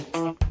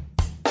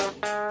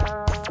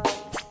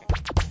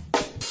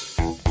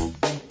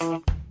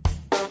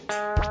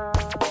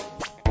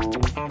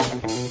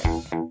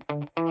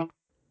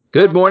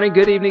Good morning,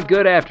 good evening,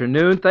 good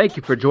afternoon. Thank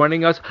you for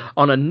joining us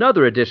on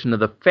another edition of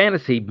the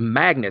Fantasy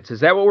Magnets. Is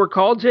that what we're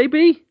called,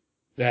 JB?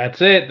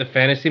 That's it, the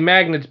fantasy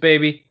magnets,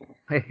 baby.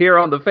 Here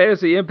on the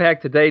Fantasy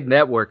Impact Today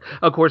Network.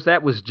 Of course,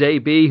 that was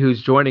JB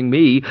who's joining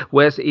me,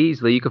 Wes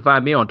Easley. You can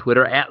find me on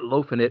Twitter at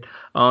Lofinit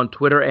on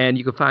Twitter, and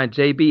you can find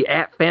JB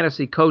at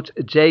Fantasy Coach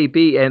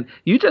JB. And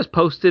you just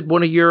posted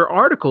one of your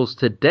articles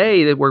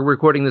today. That we're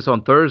recording this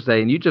on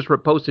Thursday, and you just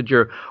reposted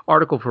your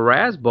article for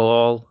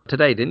Razzball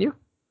today, didn't you?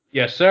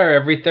 Yes, sir.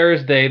 Every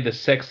Thursday, the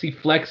sexy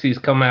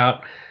flexies come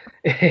out.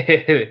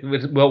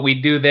 What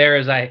we do there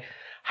is I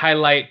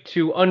highlight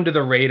two under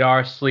the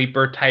radar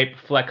sleeper type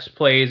flex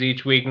plays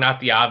each week. Not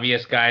the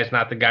obvious guys,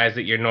 not the guys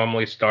that you're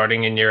normally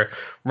starting in your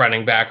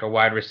running back or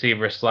wide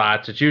receiver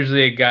slots. It's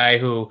usually a guy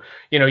who,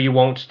 you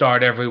won't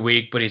start every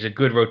week, but he's a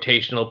good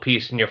rotational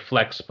piece in your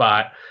flex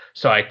spot.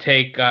 So I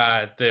take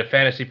the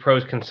Fantasy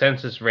Pros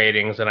consensus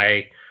ratings and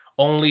I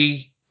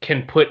only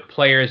can put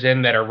players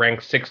in that are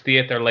ranked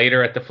 60th or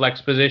later at the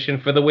flex position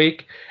for the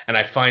week. And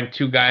I find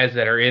two guys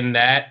that are in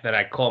that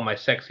I call my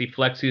sexy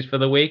flexies for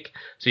the week.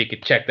 So you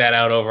can check that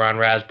out over on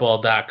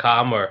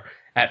Razzball.com or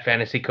at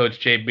Fantasy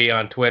Coach JB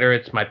on Twitter.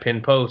 It's my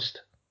pin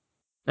post.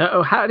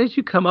 Oh, how did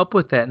you come up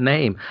with that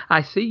name?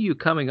 I see you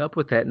coming up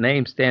with that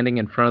name standing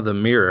in front of the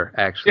mirror,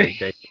 actually,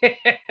 Jake.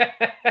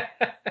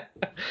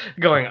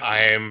 Going,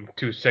 I am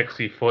too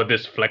sexy for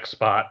this flex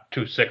spot.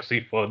 Too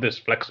sexy for this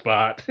flex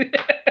spot.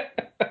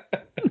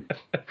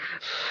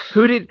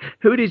 Who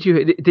did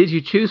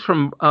you choose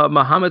from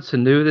Mohamed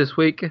Sanu this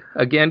week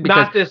again? Because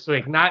Not this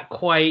week, not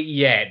quite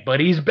yet, but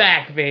he's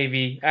back,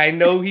 baby. I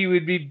know he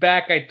would be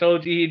back. I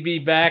told you he'd be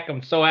back.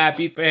 I'm so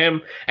happy for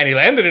him, and he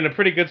landed in a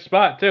pretty good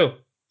spot too.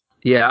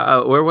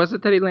 yeah, where was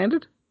it that he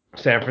landed?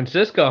 San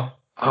Francisco,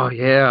 Oh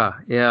yeah,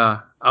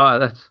 yeah. Oh,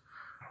 that's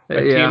a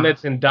team yeah.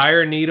 that's in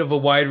dire need of a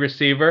wide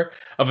receiver,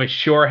 of a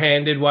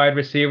sure-handed wide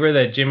receiver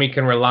that Jimmy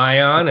can rely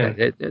on,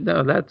 Okay, and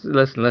no,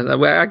 listen.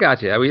 Well, I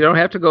got you. We don't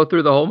have to go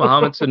through the whole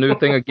Mohamed Sanu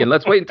thing again.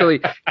 Let's wait until he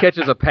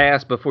catches a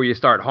pass before you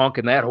start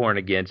honking that horn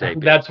again,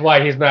 JB. that's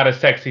why he's not a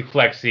sexy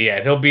flexi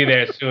yet. He'll be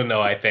there soon,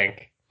 though, I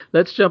think.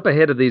 Let's jump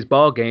ahead of these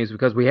ball games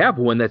because we have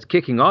one that's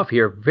kicking off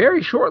here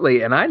very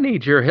shortly, and I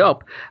need your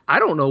help. I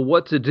don't know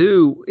what to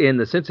do in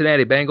the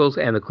Cincinnati Bengals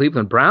and the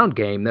Cleveland Brown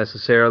game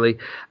necessarily.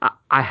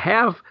 I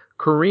have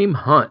Kareem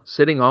Hunt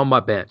sitting on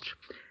my bench.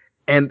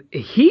 And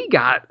he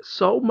got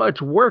so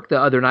much work the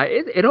other night.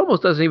 It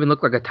almost doesn't even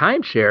look like a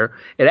timeshare.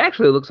 It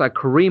actually looks like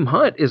Kareem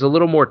Hunt is a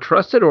little more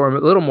trusted or a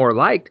little more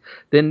liked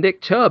than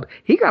Nick Chubb.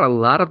 He got a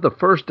lot of the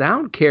first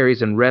down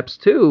carries and reps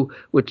too,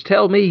 which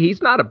tell me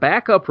he's not a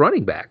backup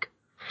running back.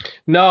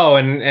 No,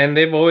 and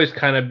they've always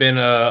kind of been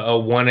a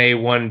 1A,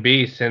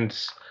 1B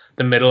since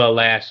the middle of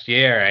last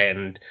year.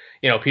 And,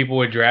 people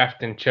were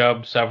drafting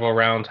Chubb several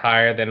rounds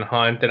higher than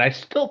Hunt. And I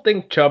still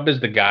think Chubb is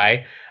the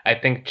guy. I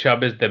think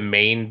Chubb is the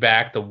main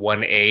back, the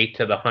 1A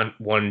to the Hunt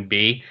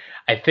 1B.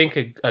 I think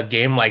a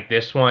game like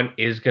this one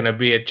is going to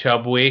be a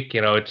Chubb week.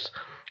 It's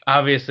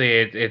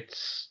obviously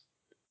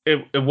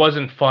it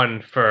wasn't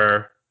fun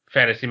for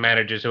fantasy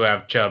managers who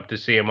have Chubb to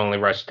see him only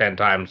rush 10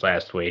 times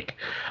last week.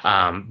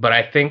 But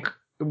I think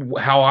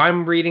how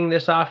I'm reading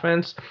this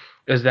offense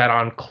is that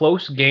on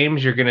close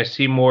games, you're going to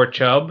see more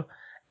Chubb.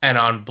 And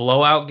on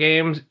blowout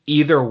games,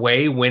 either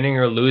way, winning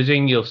or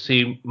losing, you'll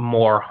see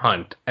more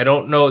Hunt. I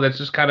don't know. That's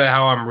just kind of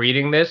how I'm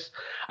reading this.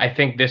 I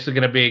think this is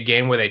going to be a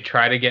game where they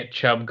try to get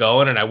Chubb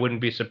going, and I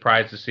wouldn't be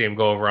surprised to see him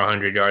go over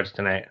 100 yards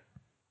tonight.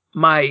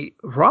 My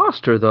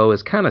roster, though,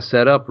 is kind of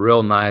set up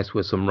real nice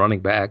with some running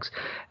backs.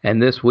 And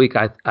this week,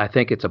 I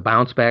think it's a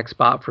bounce back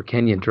spot for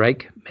Kenyon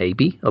Drake.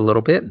 Maybe a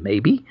little bit.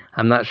 Maybe.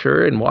 I'm not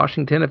sure in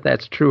Washington if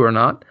that's true or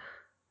not.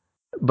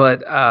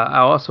 But I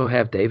also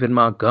have David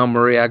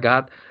Montgomery. I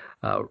got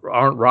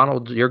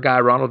Ronald, your guy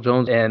Ronald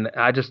Jones, and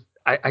I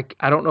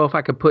don't know if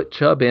I could put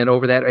Chubb in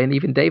over that, and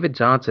even David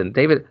Johnson.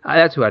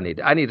 That's who I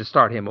need. I need to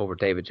start him over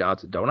David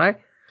Johnson, don't I?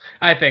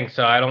 I think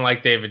so. I don't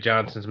like David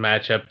Johnson's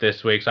matchup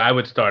this week, so I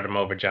would start him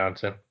over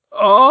Johnson.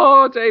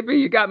 Oh, JB,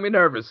 you got me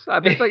nervous.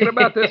 I've been thinking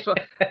about this.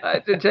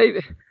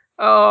 JB,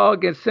 oh,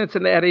 against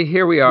Cincinnati,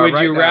 here we are Would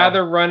right you now.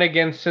 rather run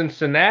against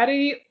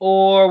Cincinnati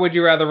or would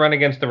you rather run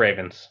against the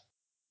Ravens?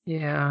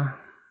 Yeah,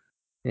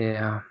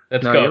 yeah.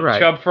 Let's No, you're go. right.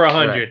 Chubb for You're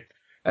right. 100.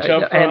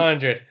 Chubb for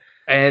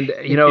And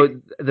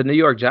 100. the New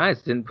York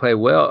Giants didn't play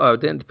well.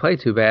 Didn't play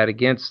too bad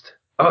against.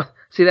 Oh,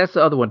 see, that's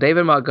the other one.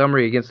 David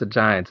Montgomery against the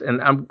Giants,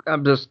 and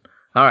I'm just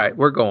all right.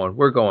 We're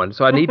going.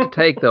 So I need to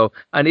take though.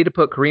 I need to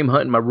put Kareem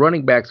Hunt in my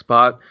running back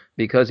spot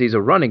because he's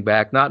a running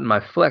back, not in my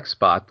flex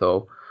spot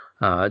though.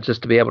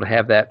 Just to be able to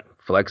have that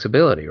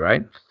flexibility,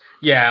 right?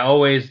 Yeah,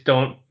 always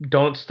don't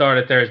start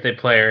a Thursday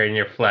player in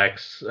your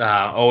flex.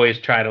 Always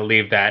try to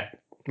leave that,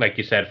 like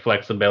you said,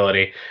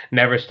 flexibility.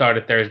 Never start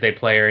a Thursday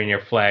player in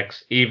your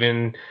flex,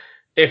 even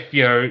if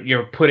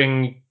you're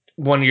putting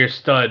one of your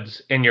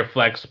studs in your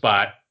flex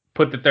spot.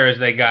 Put the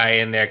Thursday guy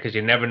in there because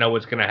you never know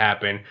what's going to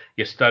happen.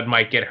 Your stud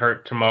might get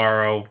hurt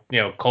tomorrow.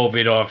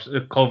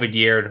 COVID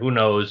year, and who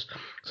knows.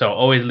 So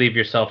always leave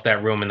yourself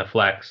that room in the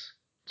flex.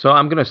 So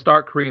I'm going to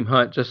start Kareem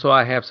Hunt just so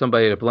I have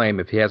somebody to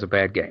blame if he has a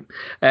bad game.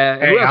 Who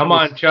Hey, else I'm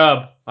was? on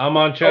Chubb. I'm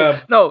on Oh Chubb.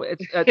 no,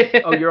 it's.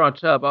 Oh, you're on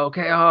Chubb.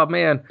 Okay. Oh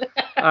man.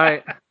 All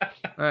right. All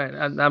right.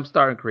 I'm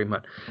starting Kareem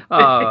Hunt.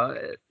 Uh,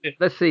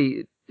 let's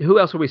see. Who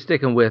else are we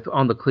sticking with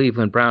on the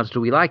Cleveland Browns? Do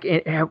we want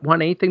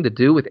anything to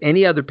do with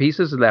any other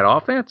pieces of that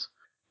offense?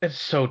 It's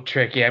so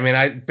tricky. I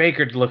mean,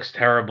 Baker looks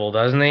terrible,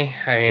 doesn't he?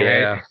 I mean,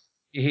 Yeah.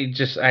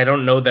 I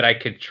don't know that I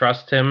could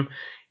trust him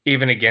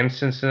even against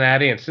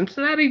Cincinnati. And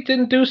Cincinnati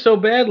didn't do so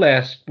bad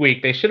last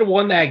week. They should have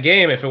won that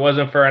game if it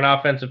wasn't for an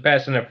offensive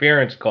pass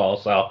interference call.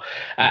 So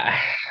uh,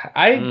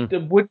 I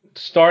Mm. wouldn't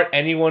start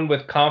anyone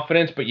with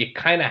confidence, but you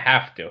kind of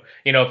have to.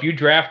 You know, if you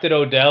drafted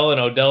Odell and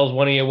Odell's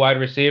one of your wide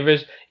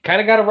receivers, kind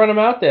of got to run him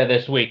out there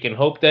this week and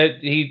hope that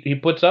he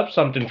puts up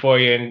something for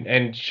you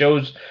and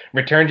shows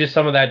returns you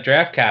some of that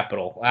draft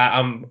capital.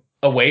 I'm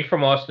away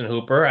from Austin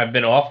Hooper. I've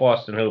been off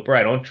Austin Hooper.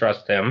 I don't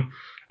trust him.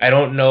 I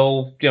don't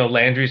know. You know,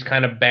 Landry's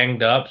kind of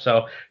banged up,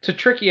 so it's a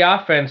tricky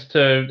offense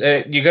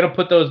to. You're gonna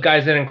put those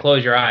guys in and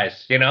close your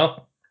eyes. You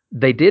know.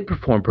 They did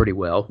perform pretty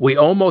well. We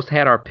almost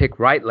had our pick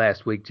right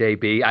last week,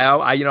 JB.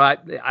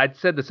 I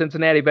said the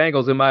Cincinnati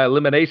Bengals in my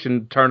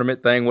elimination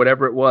tournament thing,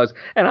 whatever it was,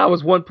 and I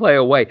was one play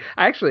away.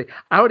 Actually,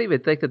 I don't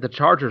even think that the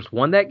Chargers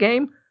won that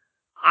game.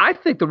 I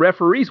think the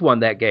referees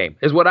won that game.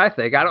 Is what I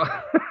think. I don't.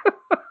 I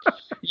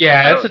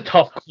Yeah, it's don't. a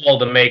tough call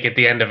to make at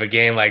the end of a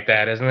game like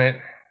that, isn't it?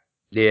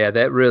 Yeah,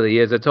 that really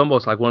is. It's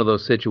almost like one of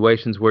those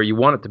situations where you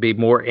want it to be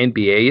more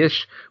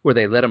NBA-ish, where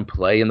they let them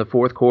play in the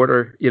fourth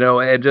quarter,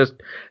 and just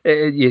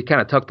you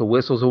kind of tuck the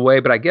whistles away.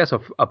 But I guess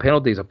a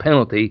penalty is a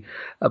penalty.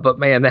 But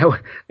man,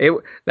 it,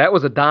 that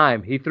was a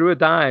dime. He threw a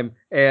dime,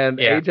 and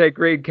Yeah. AJ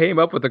Green came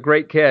up with a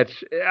great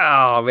catch.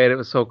 Oh man, it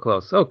was so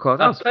close, so close.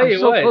 I'll tell I'm you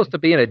so what. close to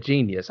being a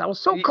genius. I was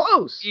so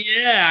close.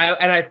 Yeah,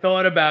 and I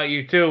thought about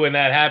you too when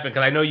that happened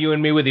because I know you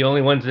and me were the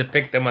only ones that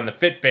picked them on the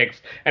Fit Picks,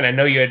 and I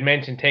know you had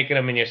mentioned taking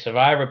them in your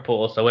Survivor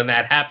pool. So when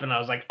that happened, I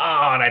was like,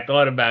 oh, and I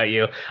thought about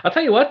you. I'll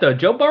tell you what though,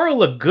 Joe Burrow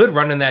looked good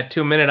running that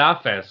 2 minute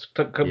offense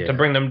to Yeah.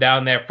 bring them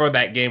down there for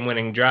that game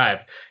winning drive.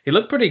 He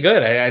looked pretty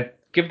good. I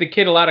give the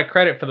kid a lot of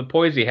credit for the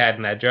poise he had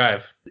in that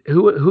drive.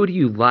 Who do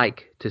you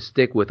like to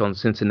stick with on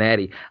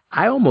Cincinnati?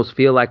 I almost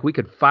feel like we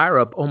could fire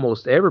up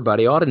almost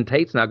everybody. Auden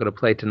Tate's not going to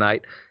play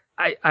tonight.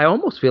 I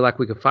almost feel like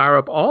we could fire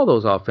up all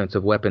those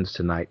offensive weapons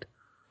tonight.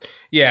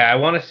 Yeah, I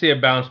want to see a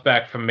bounce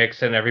back from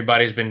Mixon.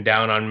 Everybody's been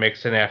down on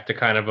Mixon after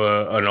kind of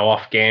an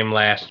off game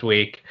last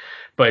week,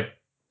 but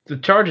the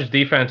Chargers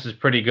defense is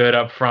pretty good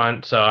up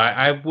front, so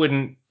I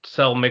wouldn't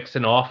sell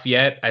Mixon off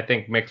yet. I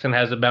think Mixon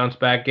has a bounce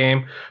back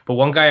game, but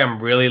one guy I'm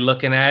really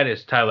looking at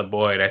is Tyler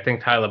Boyd. I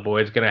think Tyler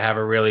Boyd's going to have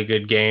a really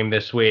good game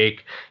this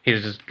week.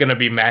 He's going to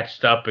be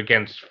matched up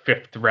against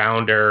fifth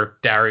rounder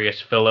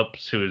Darius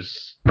Phillips,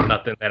 who's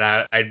nothing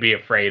that I'd be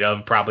afraid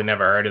of. Probably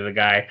never heard of the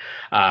guy.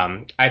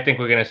 I think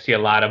we're going to see a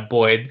lot of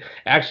Boyd.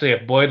 Actually,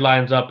 if Boyd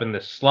lines up in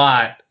the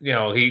slot, you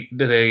know,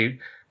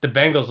 the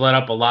Bengals let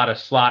up a lot of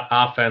slot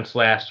offense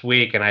last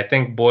week, and I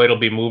think Boyd will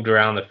be moved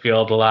around the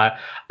field a lot.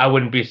 I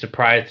wouldn't be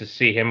surprised to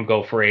see him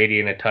go for 80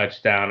 and a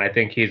touchdown. I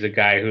think he's a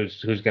guy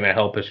who's going to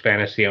help his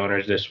fantasy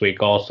owners this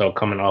week, also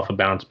coming off a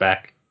bounce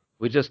back.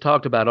 We just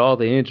talked about all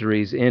the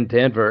injuries in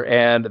Denver,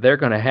 and they're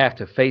going to have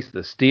to face the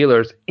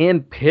Steelers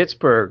in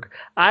Pittsburgh.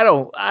 I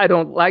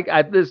don't like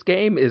this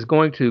game is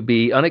going to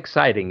be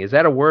unexciting. Is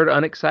that a word,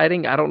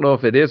 unexciting? I don't know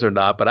if it is or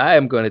not, but I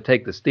am going to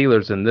take the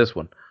Steelers in this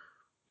one.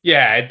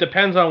 Yeah, it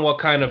depends on what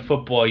kind of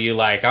football you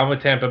like. I'm a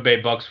Tampa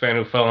Bay Bucks fan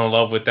who fell in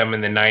love with them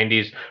in the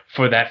 90s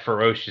for that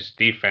ferocious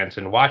defense.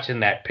 And watching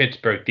that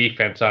Pittsburgh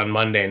defense on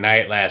Monday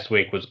night last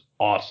week was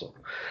awesome.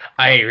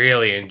 I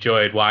really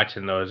enjoyed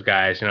watching those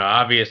guys. You know,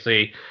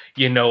 obviously,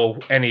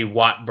 any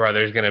Watt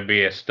brother is going to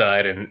be a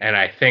stud. And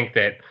I think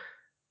that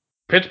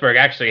Pittsburgh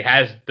actually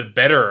has the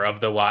better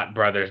of the Watt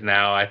brothers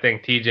now. I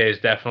think TJ is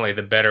definitely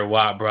the better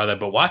Watt brother,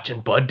 but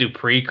watching Bud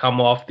Dupree come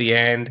off the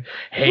end, Woo,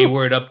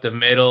 Hayward up the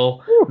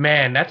middle, woo.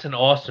 man, that's an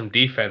awesome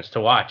defense to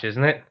watch,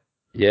 isn't it?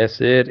 Yes,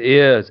 it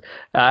is.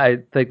 I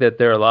think that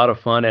they're a lot of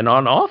fun. And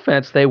on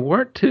offense, they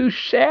weren't too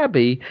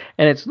shabby.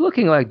 And it's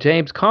looking like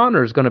James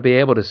Conner is going to be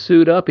able to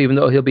suit up, even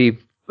though he'll be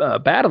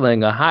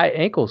battling a high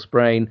ankle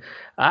sprain.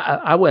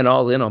 I went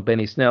all in on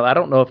Benny Snell. I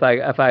don't know if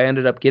I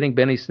ended up getting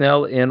Benny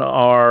Snell in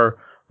our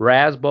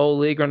Raz Bowl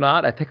league or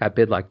not. I think I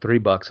bid like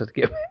 $3 to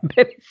get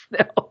Benny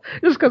Snell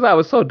just because I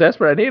was so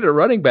desperate. I needed a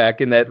running back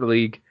in that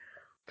league.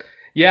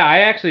 Yeah, I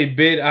actually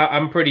bid.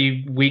 I'm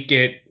pretty weak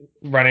at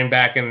running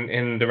back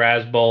in the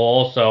Raz Bowl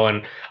also,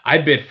 and I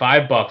bid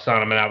 $5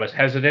 on him, and I was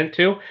hesitant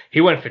to.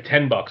 He went for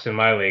 $10 in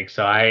my league,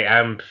 so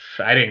I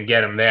didn't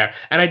get him there.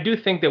 And I do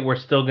think that we're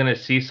still going to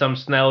see some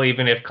Snell,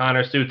 even if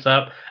Connor suits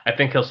up. I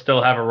think he'll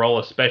still have a role,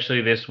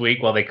 especially this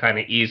week while they kind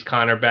of ease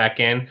Connor back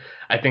in.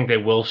 I think they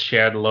will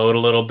share the load a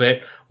little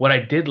bit. What I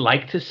did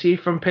like to see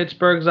from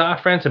Pittsburgh's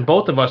offense, and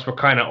both of us were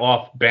kind of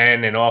off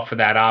Ben and off of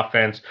that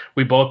offense.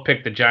 We both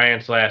picked the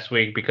Giants last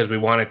week because we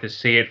wanted to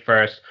see it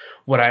first.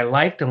 What I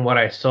liked and what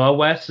I saw,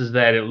 Wes, is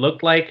that it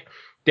looked like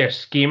they're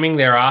scheming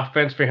their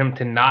offense for him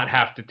to not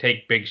have to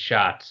take big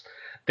shots.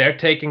 They're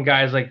taking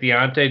guys like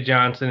Deontay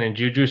Johnson and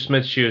Juju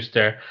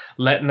Smith-Schuster,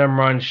 letting them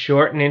run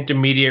short and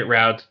intermediate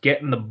routes,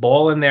 getting the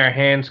ball in their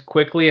hands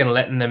quickly and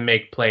letting them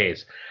make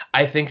plays.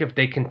 I think if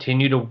they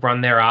continue to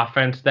run their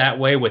offense that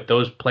way with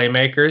those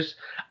playmakers,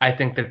 I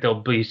think that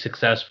they'll be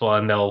successful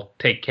and they'll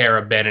take care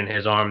of Ben and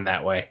his arm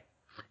that way.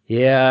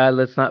 Yeah,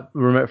 let's not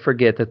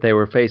forget that they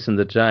were facing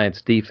the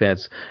Giants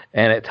defense,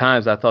 and at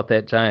times I thought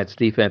that Giants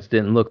defense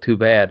didn't look too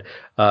bad,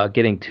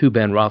 getting to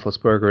Ben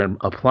Roethlisberger and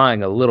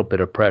applying a little bit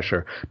of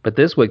pressure. But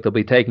this week they'll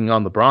be taking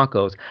on the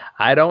Broncos.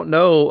 I don't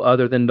know,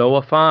 other than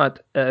Noah Fant,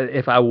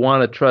 if I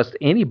want to trust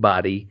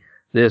anybody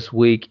this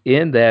week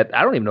in that.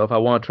 I don't even know if I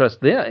want to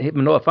trust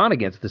Noah Fant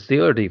against the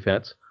Steeler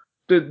defense.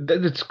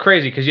 It's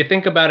crazy because you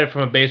think about it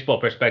from a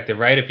baseball perspective,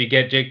 right? If you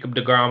get Jacob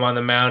deGrom on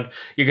the mound,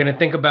 you're going to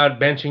think about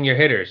benching your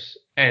hitters.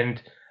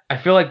 And I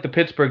feel like the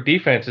Pittsburgh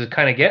defense is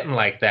kind of getting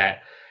like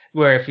that,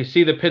 where if you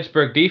see the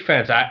Pittsburgh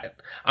defense,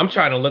 I'm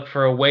trying to look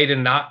for a way to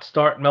not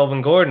start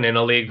Melvin Gordon in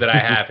a league that I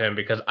have him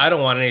because I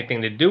don't want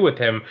anything to do with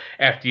him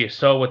after you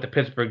saw what the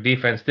Pittsburgh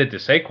defense did to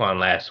Saquon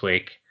last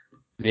week.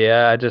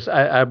 Yeah,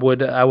 I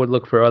would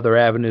look for other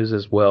avenues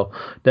as well.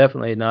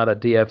 Definitely not a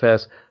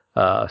DFS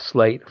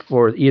slate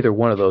for either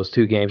one of those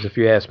two games, if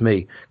you ask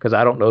me, because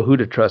I don't know who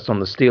to trust on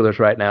the Steelers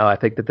right now. I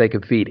think that they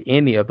could feed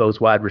any of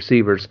those wide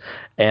receivers,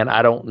 and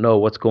I don't know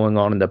what's going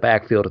on in the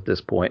backfield at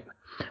this point.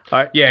 All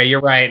right. Yeah,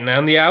 you're right. And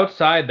on the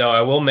outside, though,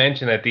 I will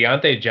mention that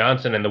Deontay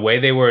Johnson and the way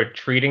they were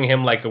treating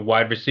him like a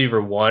wide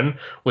receiver one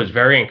was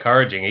very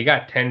encouraging. He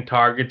got 10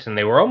 targets, and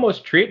they were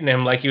almost treating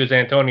him like he was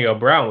Antonio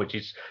Brown, which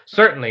he's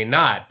certainly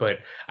not. But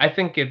I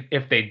think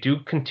if they do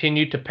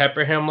continue to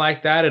pepper him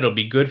like that, it'll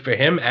be good for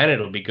him and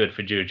it'll be good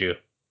for Juju.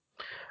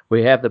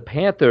 We have the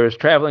Panthers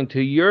traveling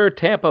to your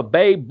Tampa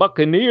Bay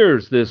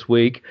Buccaneers this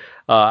week.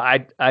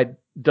 I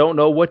don't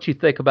know what you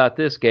think about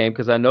this game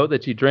because I know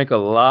that you drink a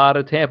lot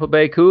of Tampa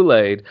Bay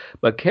Kool-Aid,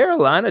 but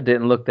Carolina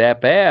didn't look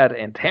that bad,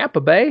 and Tampa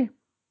Bay,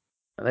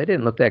 they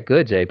didn't look that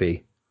good,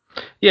 JB.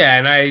 Yeah,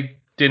 and I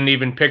didn't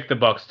even pick the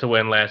Bucks to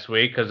win last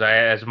week because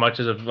as much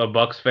as a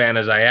Bucks fan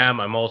as I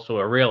am, I'm also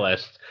a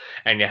realist.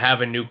 And you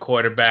have a new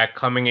quarterback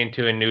coming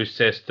into a new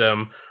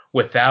system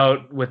with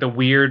a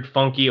weird,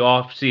 funky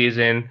off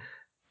season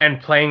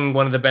and playing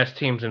one of the best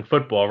teams in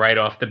football right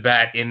off the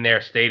bat in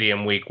their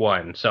stadium week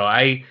one. So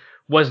I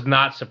was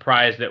not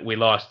surprised that we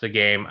lost the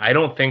game. I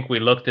don't think we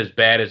looked as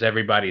bad as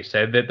everybody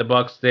said that the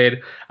Bucks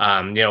did.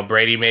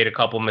 Brady made a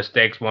couple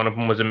mistakes. One of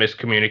them was a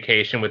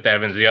miscommunication with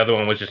Evans. The other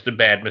one was just a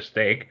bad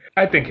mistake.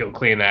 I think he'll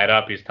clean that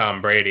up. He's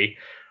Tom Brady.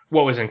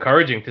 What was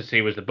encouraging to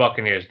see was the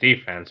Buccaneers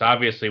defense.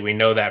 Obviously, we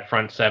know that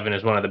front seven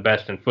is one of the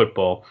best in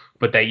football,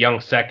 but that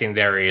young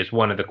secondary is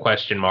one of the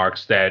question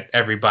marks that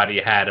everybody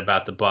had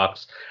about the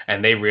Bucks,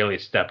 and they really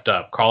stepped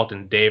up.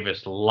 Carlton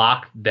Davis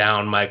locked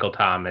down Michael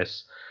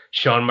Thomas.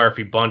 Sean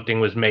Murphy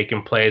Bunting was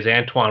making plays.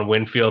 Antoine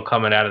Winfield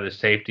coming out of the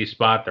safety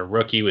spot. The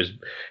rookie was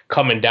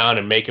coming down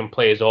and making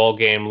plays all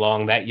game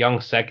long. That young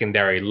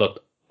secondary looked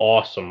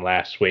awesome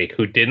last week.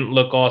 Who didn't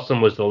look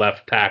awesome was the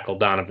left tackle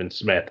Donovan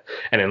Smith.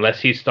 And unless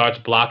he starts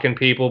blocking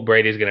people,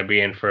 Brady's going to be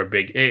in for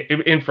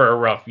a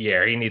rough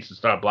year. He needs to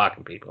start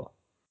blocking people.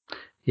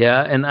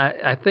 Yeah, and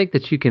I think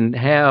that you can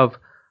have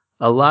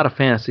a lot of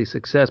fantasy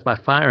success by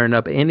firing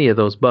up any of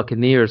those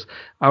Buccaneers.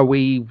 Are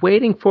we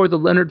waiting for the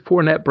Leonard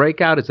Fournette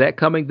breakout? Is that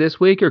coming this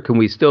week, or can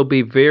we still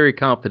be very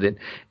confident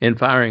in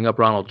firing up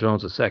Ronald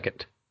Jones II?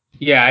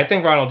 Yeah, I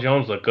think Ronald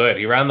Jones looked good.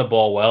 He ran the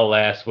ball well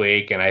last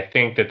week, and I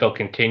think that they'll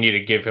continue to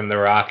give him the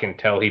rock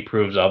until he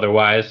proves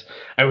otherwise.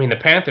 I mean, the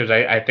Panthers,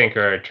 I think,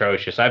 are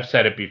atrocious. I've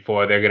said it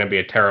before. They're going to be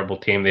a terrible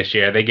team this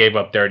year. They gave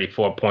up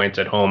 34 points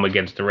at home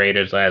against the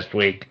Raiders last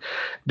week.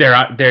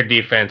 Their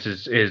defense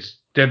is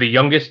they're the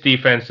youngest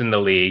defense in the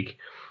league.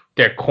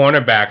 Their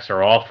cornerbacks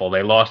are awful.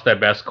 They lost their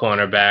best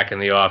cornerback in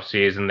the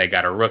offseason. They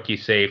got a rookie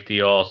safety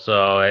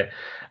also.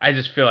 I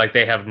just feel like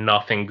they have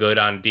nothing good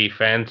on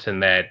defense,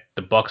 and that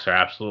the Bucks are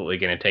absolutely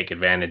going to take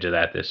advantage of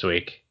that this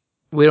week.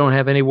 We don't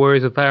have any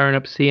worries of firing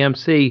up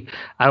CMC.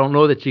 I don't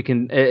know that you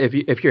can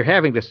if you're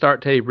having to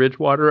start Teddy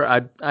Bridgewater.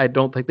 I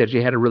don't think that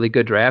you had a really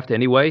good draft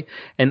anyway,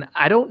 and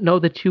I don't know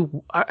that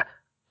you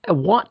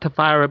want to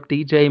fire up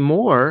DJ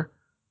Moore.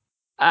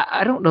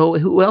 I don't know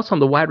who else on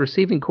the wide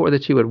receiving core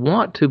that you would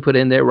want to put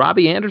in there.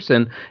 Robbie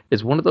Anderson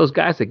is one of those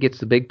guys that gets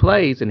the big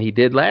plays, and he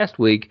did last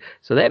week.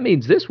 So that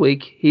means this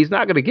week he's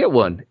not going to get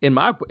one in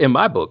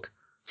my book.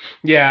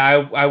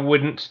 Yeah, I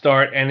wouldn't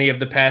start any of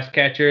the pass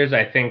catchers.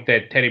 I think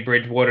that Teddy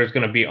Bridgewater is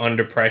going to be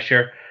under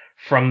pressure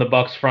from the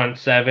Bucks front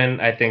seven.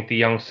 I think the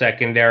young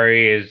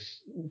secondary is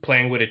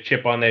playing with a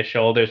chip on their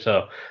shoulder,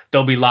 so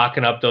they'll be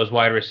locking up those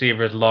wide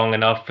receivers long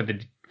enough for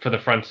the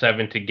front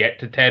seven to get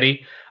to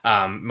Teddy.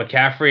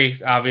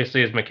 McCaffrey,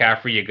 obviously, is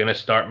McCaffrey. You're going to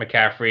start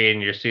McCaffrey in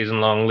your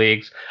season-long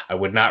leagues. I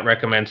would not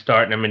recommend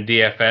starting him in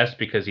DFS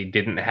because he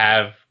didn't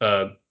have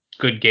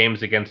good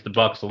games against the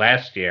Bucks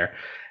last year,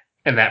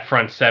 and that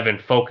front seven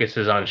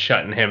focuses on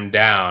shutting him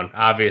down.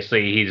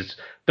 Obviously, he's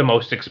the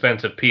most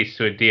expensive piece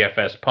to a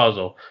DFS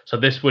puzzle, so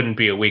this wouldn't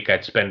be a week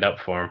I'd spend up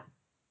for him.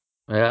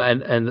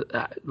 And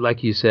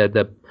like you said,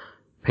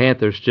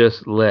 Panthers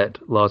just let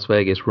Las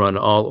Vegas run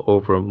all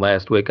over them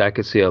last week. I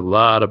could see a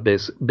lot of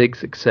big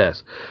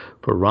success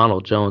for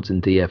Ronald Jones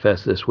in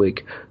DFS this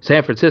week.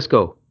 San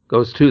Francisco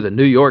goes to the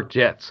New York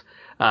Jets.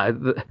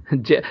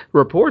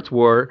 Reports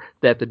were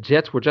that the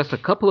Jets were just a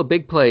couple of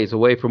big plays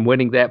away from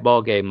winning that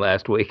ball game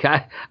last week.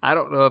 I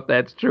don't know if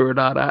that's true or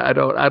not. I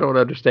don't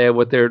understand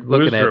what they're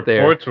looking Whose at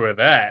there. reports were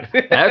that?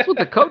 That's what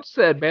the coach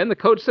said, man. The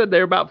coach said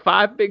they're about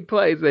 5 big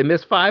plays. They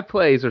missed 5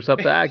 plays or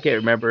something. I can't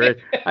remember it.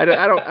 I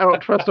don't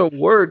trust a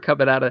word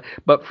coming out of.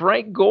 But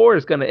Frank Gore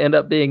is going to end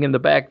up being in the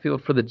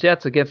backfield for the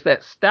Jets against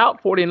that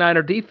stout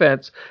 49er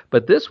defense.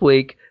 But this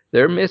week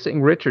they're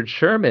missing Richard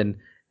Sherman.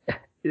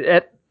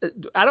 I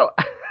don't.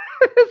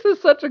 This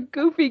is such a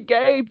goofy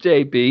game,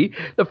 JB.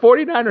 The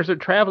 49ers are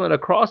traveling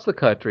across the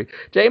country.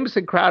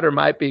 Jamison Crowder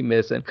might be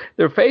missing.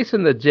 They're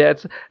facing the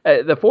Jets.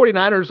 The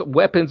 49ers'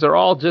 weapons are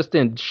all just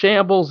in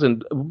shambles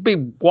and be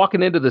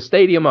walking into the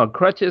stadium on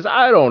crutches.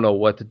 I don't know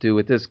what to do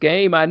with this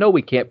game. I know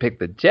we can't pick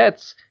the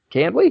Jets,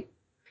 can we?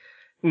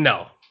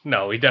 No,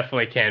 we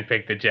definitely can't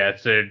pick the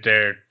Jets.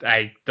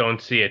 I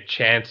don't see a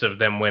chance of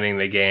them winning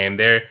the game.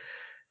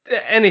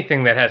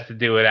 Anything that has to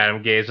do with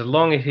Adam Gase, as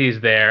long as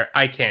he's there,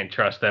 I can't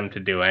trust them to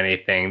do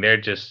anything.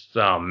 They're just,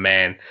 oh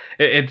man,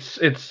 it's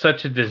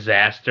such a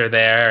disaster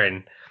there.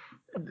 And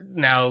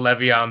now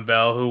Le'Veon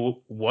Bell,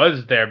 who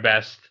was their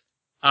best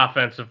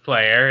offensive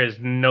player, is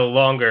no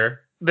longer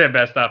their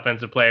best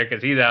offensive player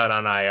because he's out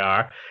on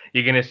IR.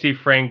 You're gonna see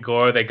Frank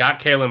Gore. They got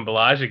Kalen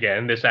Ballage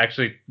again.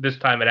 This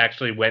time it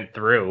actually went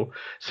through.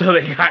 So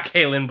they got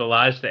Kalen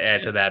Ballage to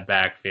add to that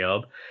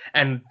backfield.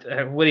 And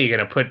what are you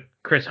gonna put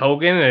Chris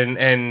Hogan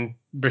and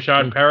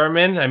Brashad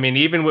Perriman? I mean,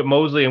 even with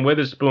Mosley and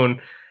Witherspoon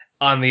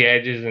on the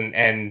edges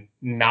and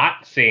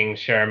not seeing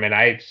Sherman,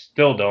 I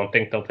still don't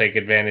think they'll take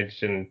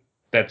advantage, and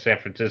that San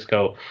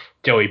Francisco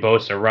Joey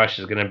Bosa rush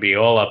is going to be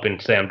all up in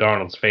Sam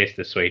Darnold's face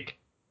this week.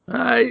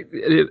 I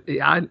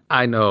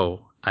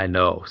know.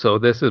 So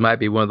might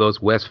be one of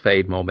those West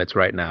Fade moments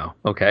right now.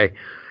 Okay,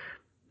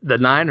 the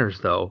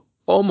Niners though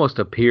almost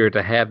appear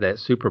to have that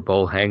Super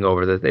Bowl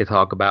hangover that they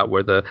talk about,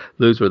 where the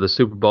loser of the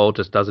Super Bowl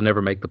just doesn't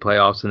ever make the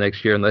playoffs the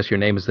next year unless your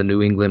name is the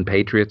New England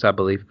Patriots, I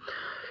believe.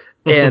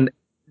 And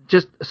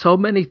just so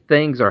many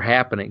things are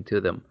happening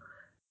to them.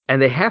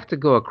 And they have to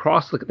go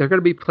they're going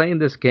to be playing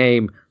this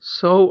game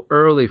so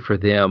early for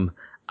them.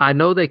 I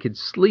know they could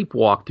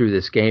sleepwalk through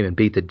this game and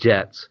beat the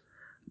Jets,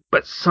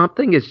 but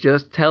something is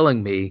just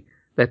telling me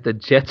that the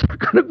Jets are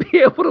going to be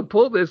able to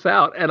pull this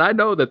out. And I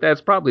know that that's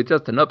probably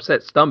just an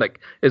upset stomach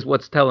is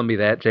what's telling me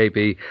that,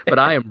 JB. But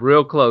I am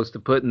real close to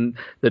putting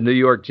the New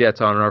York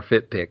Jets on our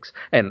fit picks.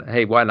 And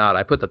hey, why not?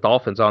 I put the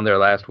Dolphins on there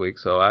last week,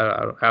 so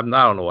I don't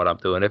know what I'm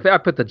doing. If I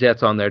put the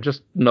Jets on there,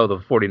 just know the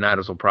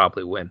 49ers will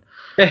probably win.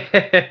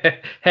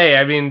 Hey,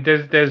 I mean,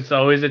 there's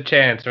always a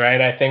chance, right?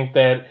 I think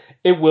that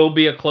it will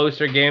be a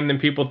closer game than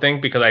people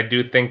think, because I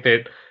do think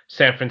that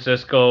San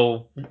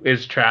Francisco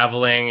is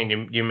traveling,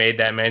 and you made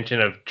that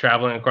mention of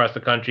traveling across the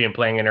country and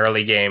playing an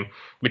early game,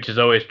 which is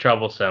always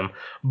troublesome.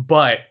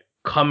 But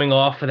coming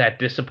off of that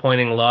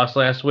disappointing loss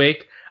last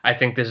week, I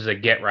think this is a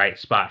get-right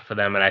spot for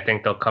them, and I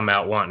think they'll come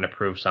out wanting to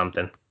prove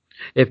something.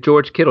 If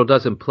George Kittle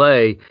doesn't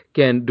play,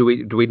 do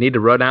we need to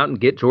run out and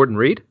get Jordan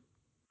Reed?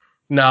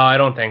 No, I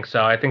don't think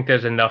so. I think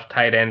there's enough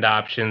tight end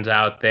options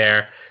out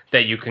there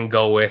that you can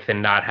go with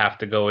and not have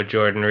to go with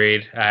Jordan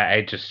Reed.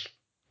 I just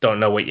don't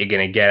know what you're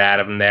going to get out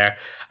of him there.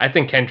 I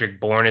think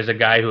Kendrick Bourne is a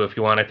guy who, if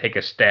you want to take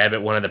a stab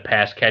at one of the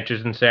pass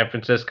catchers in San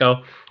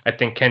Francisco, I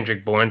think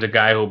Kendrick Bourne's a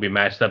guy who will be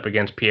matched up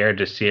against Pierre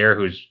Desir,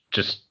 who's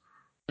just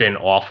been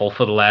awful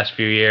for the last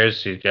few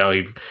years. He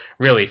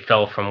really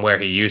fell from where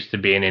he used to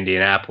be in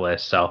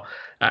Indianapolis. So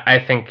I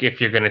think if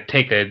you're going to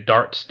take a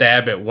dart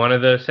stab at one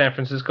of the San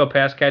Francisco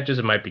pass catchers,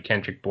 it might be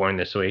Kendrick Bourne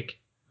this week.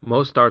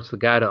 Mostert's the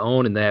guy to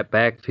own in that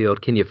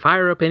backfield. Can you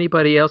fire up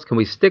anybody else? Can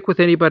we stick with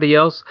anybody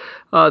else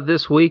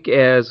this week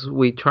as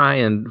we try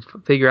and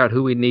figure out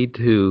who we need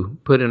to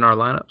put in our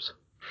lineups?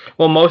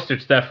 Well,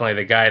 Mostert's definitely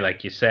the guy,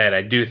 like you said.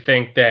 I do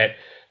think that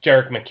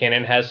Jerick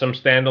McKinnon has some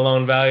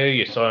standalone value.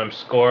 You saw him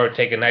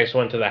take a nice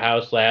one to the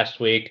house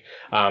last week.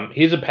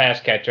 He's a pass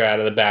catcher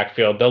out of the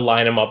backfield. They'll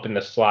line him up in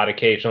the slot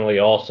occasionally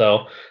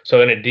also.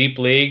 So in a deep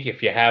league,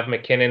 if you have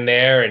McKinnon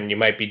there and you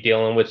might be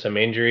dealing with some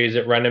injuries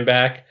at running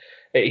back,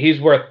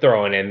 he's worth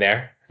throwing in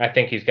there. I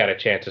think he's got a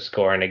chance of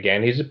scoring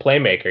again. He's a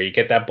playmaker. You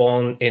get that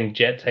ball in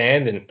Jet's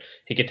hand, and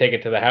he can take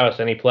it to the house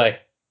any play.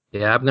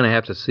 Yeah, I'm going to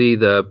have to see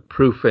the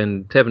proof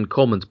in Tevin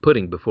Coleman's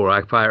pudding before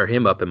I fire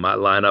him up in my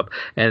lineup.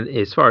 And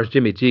as far as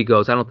Jimmy G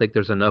goes, I don't think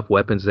there's enough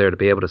weapons there to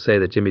be able to say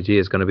that Jimmy G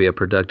is going to be a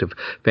productive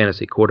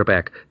fantasy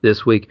quarterback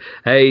this week.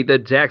 Hey, the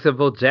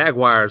Jacksonville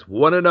Jaguars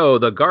 1-0.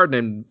 The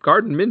Gardner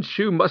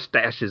Minshew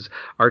mustaches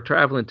are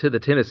traveling to the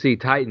Tennessee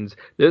Titans.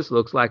 This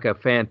looks like a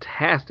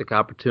fantastic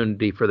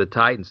opportunity for the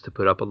Titans to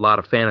put up a lot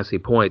of fantasy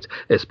points,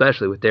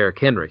 especially with Derrick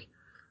Henry.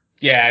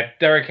 Yeah,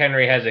 Derrick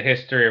Henry has a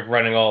history of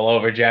running all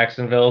over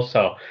Jacksonville,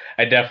 so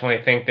I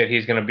definitely think that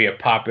he's going to be a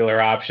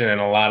popular option in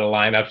a lot of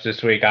lineups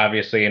this week.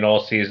 Obviously, in all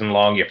season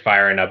long, you're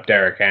firing up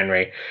Derrick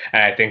Henry,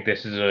 and I think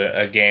this is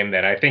a game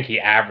that I think he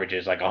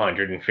averages like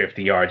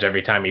 150 yards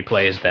every time he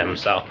plays them.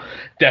 So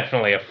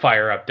definitely a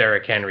fire up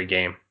Derrick Henry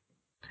game.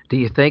 Do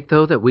you think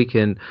though that we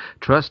can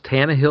trust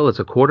Tannehill as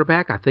a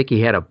quarterback? I think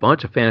he had a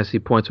bunch of fantasy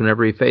points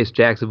whenever he faced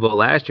Jacksonville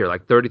last year,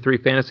 like 33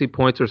 fantasy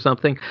points or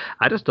something.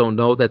 I just don't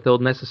know that they'll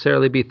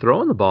necessarily be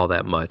throwing the ball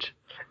that much.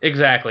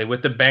 Exactly,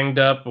 with the banged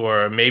up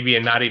or maybe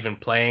not even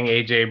playing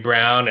AJ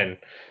Brown and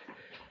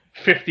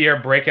 50-year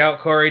breakout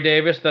Corey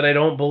Davis that I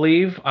don't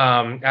believe.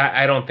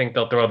 I don't think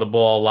they'll throw the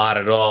ball a lot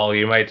at all.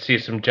 You might see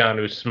some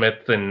Jonnu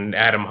Smith and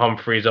Adam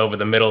Humphries over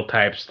the middle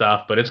type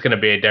stuff, but it's going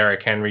to be a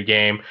Derrick Henry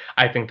game.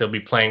 I think they'll be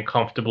playing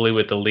comfortably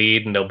with the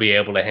lead and they'll be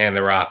able to hand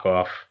the rock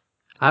off.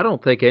 I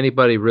don't think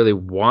anybody really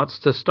wants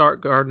to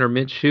start Gardner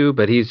Minshew,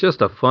 but he's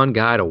just a fun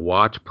guy to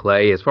watch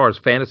play. As far as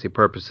fantasy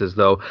purposes,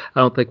 though, I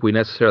don't think we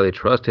necessarily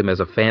trust him as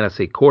a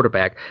fantasy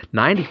quarterback.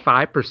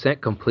 95%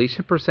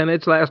 completion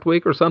percentage last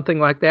week or something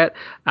like that.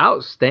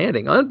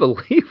 Outstanding.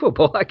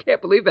 Unbelievable. I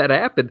can't believe that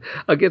happened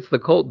against the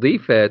Colt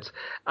defense.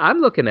 I'm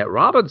looking at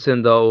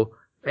Robinson, though,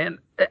 and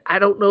I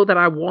don't know that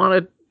I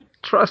want to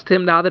trust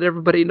him now that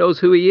everybody knows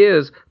who he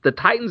is. The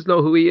Titans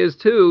know who he is,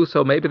 too,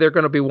 so maybe they're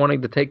going to be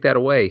wanting to take that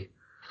away.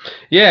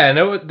 Yeah, and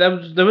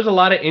there was a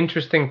lot of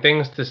interesting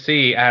things to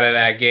see out of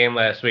that game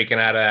last week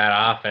and out of that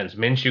offense.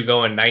 Minshew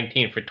going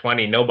 19 for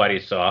 20, nobody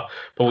saw,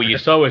 but what you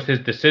saw was his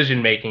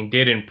decision making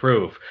did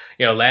improve.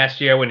 Last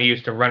year when he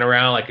used to run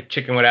around like a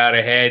chicken without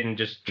a head and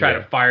just try to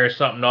Yeah. fire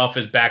something off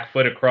his back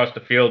foot across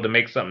the field to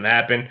make something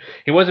happen,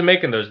 he wasn't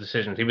making those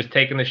decisions. He was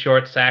taking the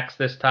short sacks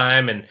this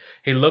time, and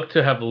he looked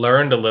to have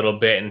learned a little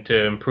bit and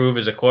to improve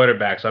as a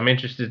quarterback. So I'm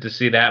interested to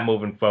see that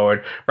moving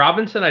forward.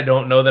 Robinson, I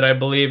don't know that I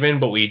believe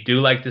in, but what we do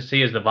like to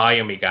see is the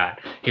volume he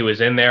got. He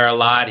was in there a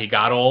lot. He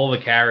got all the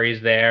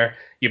carries there.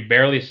 You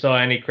barely saw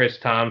any Chris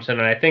Thompson,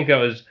 and I think that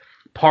was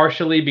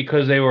partially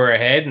because they were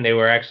ahead and they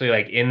were actually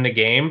like in the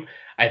game.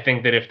 I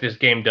think that if this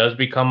game does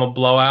become a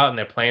blowout and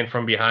they're playing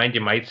from behind, you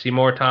might see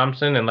more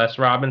Thompson and less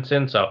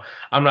Robinson. So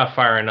I'm not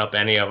firing up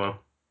any of them.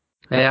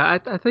 Yeah,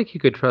 I think you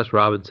could trust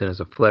Robinson as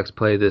a flex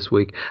play this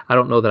week. I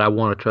don't know that I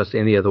want to trust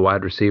any of the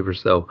wide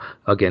receivers, though,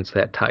 against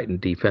that Titan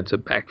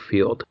defensive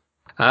backfield.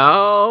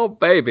 Oh,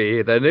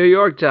 baby. The New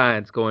York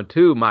Giants going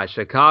to my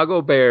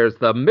Chicago Bears,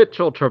 the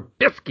Mitchell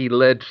Trubisky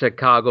led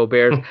Chicago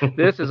Bears.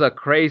 This is a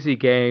crazy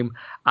game.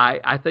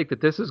 I think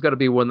that this is going to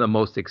be one of the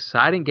most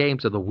exciting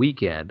games of the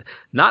weekend,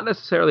 not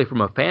necessarily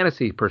from a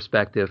fantasy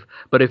perspective,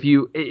 but if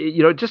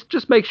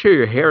just make sure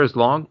your hair is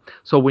long.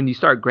 So when you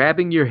start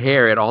grabbing your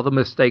hair at all the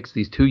mistakes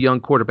these two young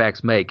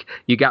quarterbacks make,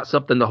 you got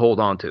something to hold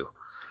on to.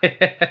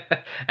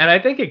 And I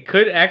think it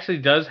could actually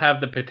does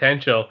have the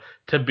potential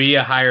to be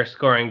a higher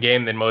scoring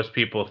game than most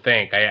people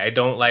think. I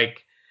don't like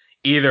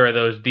either of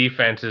those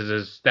defenses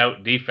as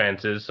stout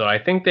defenses, so I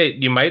think that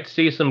you might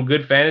see some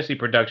good fantasy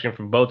production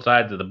from both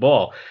sides of the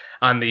ball.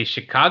 On the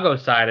Chicago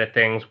side of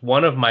things,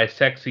 one of my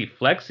sexy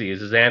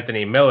flexies is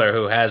Anthony Miller,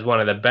 who has one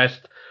of the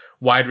best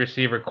wide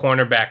receiver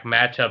cornerback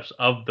matchups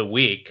of the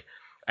week.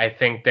 I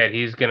think that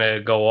he's going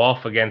to go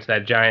off against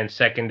that Giants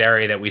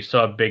secondary that we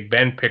saw Big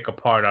Ben pick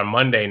apart on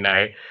Monday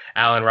night.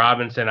 Allen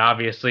Robinson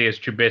obviously is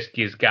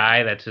Trubisky's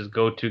guy. That's his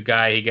go-to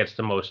guy. He gets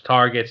the most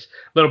targets.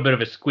 A little bit of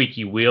a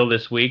squeaky wheel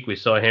this week. We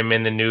saw him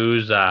in the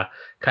news,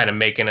 kind of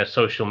making a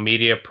social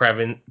media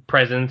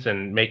presence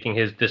and making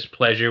his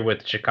displeasure with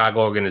the Chicago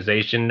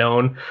organization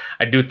known.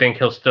 I do think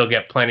he'll still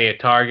get plenty of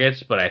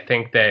targets, but I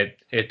think that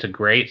it's a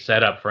great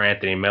setup for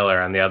Anthony Miller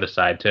on the other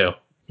side too.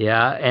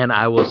 Yeah, and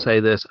I will say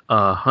this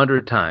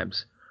 100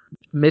 times.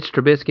 Mitch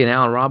Trubisky and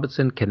Allen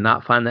Robinson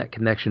cannot find that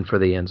connection for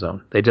the end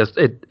zone. They just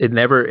it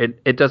never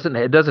it doesn't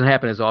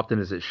happen as often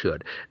as it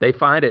should. They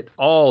find it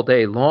all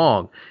day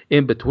long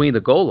in between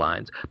the goal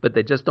lines, but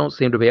they just don't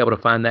seem to be able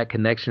to find that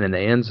connection in the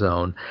end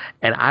zone.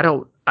 And I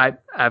don't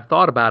I've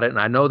thought about it, and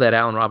I know that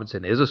Allen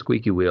Robinson is a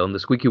squeaky wheel, and the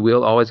squeaky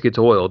wheel always gets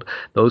oiled.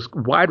 Those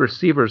wide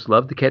receivers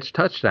love to catch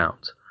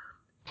touchdowns.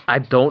 I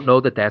don't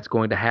know that that's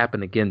going to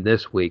happen again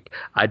this week.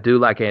 I do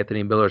like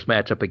Anthony Miller's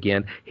matchup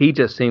again. He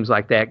just seems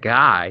like that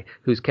guy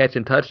who's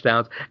catching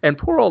touchdowns. And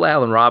poor old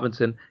Allen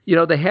Robinson,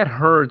 they had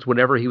Hearns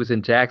whenever he was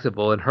in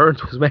Jacksonville, and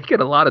Hearns was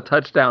making a lot of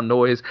touchdown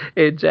noise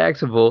in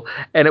Jacksonville,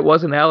 and it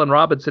wasn't Allen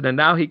Robinson. And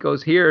now he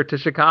goes here to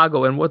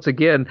Chicago, and once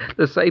again,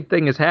 the same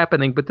thing is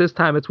happening, but this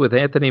time it's with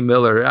Anthony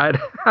Miller. I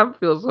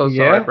feel so sorry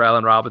Yeah. for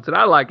Allen Robinson.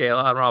 I like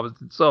Allen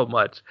Robinson so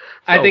much,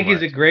 I so think he's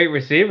a much. great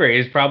receiver.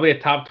 He's probably a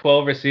top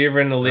 12 receiver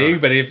in the Uh,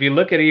 league. But if you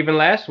look at even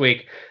last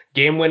week,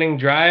 game winning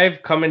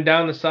drive coming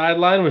down the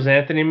sideline was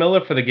Anthony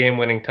Miller for the game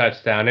winning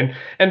touchdown.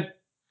 And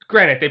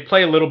granted, they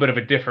play a little bit of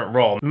a different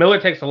role. Miller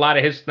takes a lot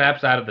of his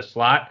snaps out of the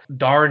slot.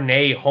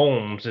 Darnay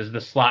Holmes is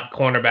the slot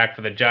cornerback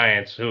for the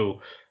Giants who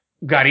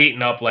got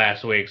eaten up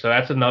last week. So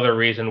that's another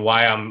reason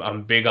why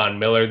I'm big on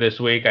Miller this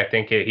week. I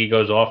think he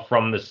goes off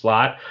from the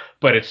slot,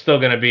 but it's still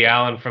going to be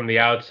Allen from the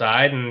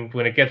outside. And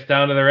when it gets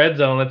down to the red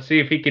zone, let's see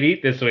if he could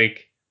eat this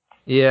week.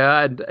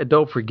 Yeah, and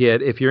don't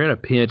forget if you're in a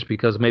pinch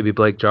because maybe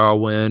Blake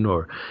Jarwin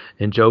or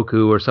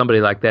Njoku or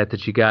somebody like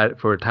that you got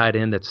for a tight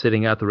end that's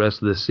sitting out the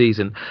rest of the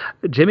season,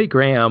 Jimmy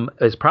Graham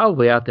is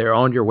probably out there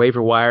on your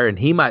waiver wire, and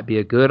he might be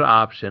a good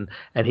option.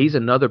 And he's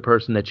another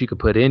person that you could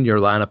put in your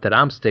lineup that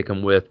I'm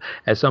sticking with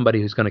as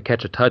somebody who's going to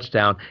catch a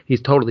touchdown.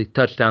 He's totally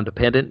touchdown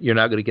dependent. You're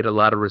not going to get a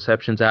lot of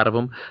receptions out of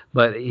him,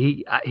 but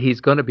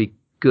he's going to be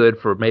good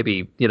for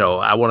maybe,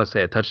 I want to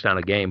say a touchdown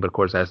a game, but of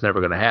course that's never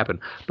going to happen.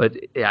 But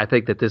I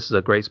think that this is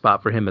a great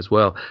spot for him as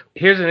well.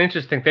 Here's an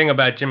interesting thing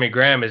about Jimmy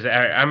Graham is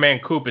our man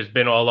Coop has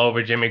been all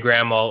over Jimmy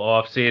Graham all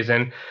off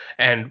season,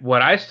 and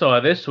what I saw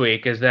this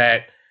week is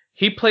that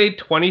he played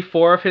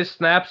 24 of his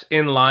snaps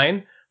in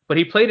line, but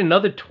he played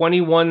another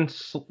 21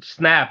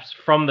 snaps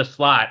from the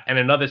slot and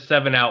another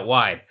 7 out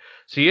wide.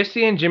 So you're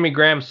seeing Jimmy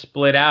Graham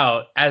split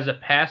out as a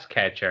pass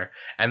catcher,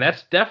 and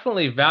that's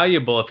definitely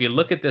valuable. If you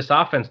look at this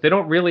offense, they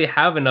don't really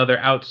have another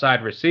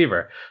outside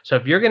receiver. So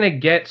if you're going to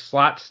get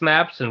slot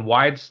snaps and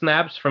wide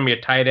snaps from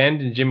your tight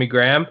end and Jimmy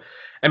Graham,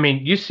 I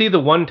mean, you see the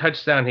one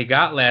touchdown he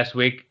got last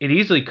week, it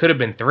easily could have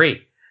been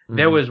three.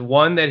 There Mm-hmm. was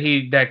one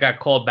that got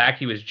called back.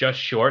 He was just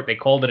short. They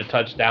called it a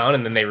touchdown,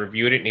 and then they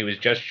reviewed it, and he was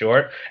just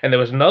short. And there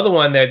was another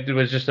one that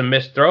was just a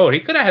missed throw. He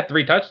could have had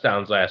three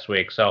touchdowns last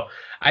week. So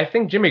I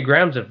think Jimmy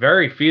Graham's a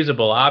very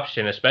feasible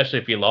option, especially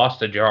if you lost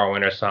to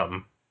Jarwin or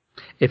something.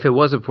 If it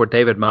wasn't for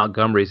David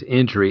Montgomery's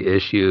injury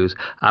issues,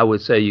 I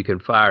would say you can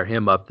fire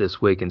him up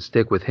this week and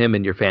stick with him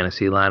in your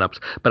fantasy lineups.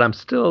 But I'm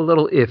still a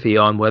little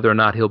iffy on whether or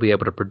not he'll be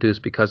able to produce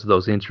because of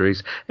those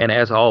injuries. And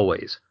as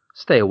always,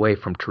 stay away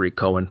from Tariq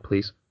Cohen,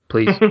 please.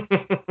 Please. The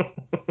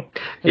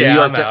New Yeah,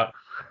 York I'm out.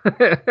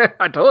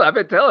 I've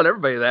been telling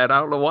everybody that.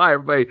 I don't know why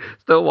everybody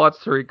still wants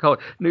Tariq Cohen.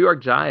 New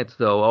York Giants,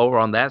 though, over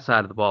on that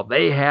side of the ball,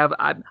 they have.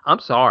 I'm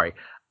sorry.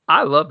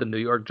 I love the New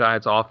York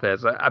Giants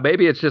offense.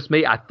 Maybe it's just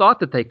me. I thought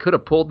that they could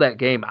have pulled that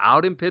game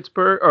out in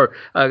Pittsburgh or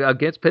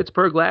against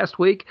Pittsburgh last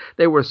week.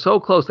 They were so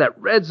close. That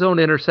red zone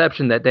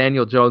interception that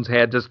Daniel Jones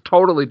had just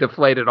totally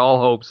deflated all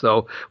hope.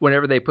 So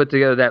whenever they put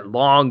together that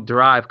long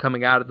drive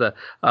coming out of the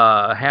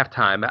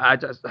halftime,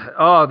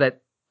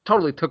 that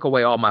totally took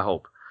away all my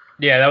hope.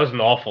 Yeah, that was an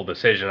awful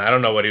decision. I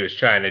don't know what he was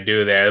trying to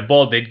do there. The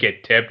ball did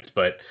get tipped,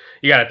 but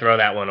you got to throw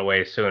that one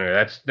away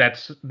sooner.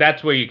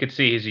 That's where you could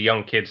see he's a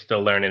young kid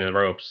still learning the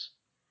ropes.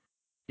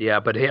 Yeah,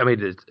 but I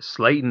mean,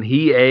 Slayton,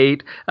 he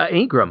ate.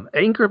 Ingram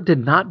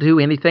did not do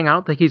anything. I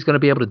don't think he's going to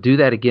be able to do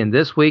that again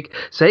this week.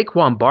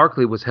 Saquon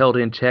Barkley was held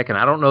in check, and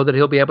I don't know that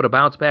he'll be able to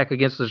bounce back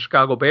against the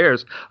Chicago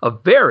Bears. A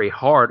very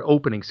hard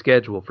opening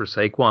schedule for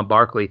Saquon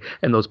Barkley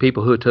and those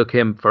people who took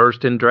him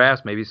first in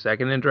drafts, maybe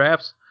second in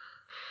drafts.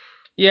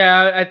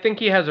 Yeah, I think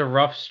he has a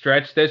rough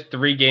stretch. There's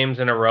 3 games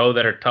in a row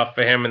that are tough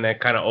for him, and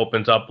that kind of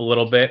opens up a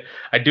little bit.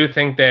 I do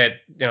think that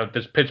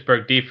this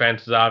Pittsburgh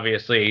defense is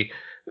obviously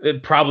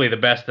probably the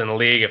best in the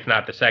league, if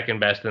not the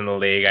second best in the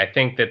league. I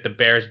think that the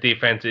Bears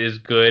defense is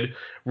good.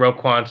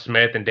 Roquan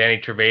Smith and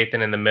Danny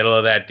Trevathan in the middle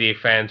of that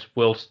defense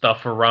will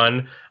stuff a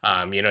run.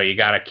 You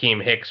got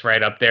Akeem Hicks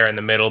right up there in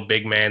the middle,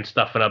 big man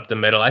stuffing up the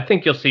middle. I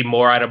think you'll see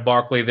more out of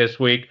Barkley this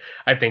week.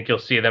 I think you'll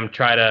see them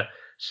try to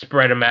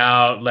spread him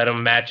out, let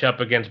him match up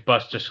against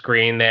Buster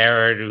Screen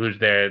there, who's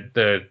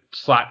the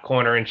slot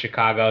corner in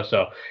Chicago.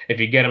 So if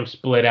you get him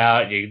split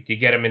out, you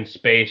get him in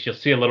space, you'll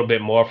see a little bit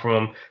more from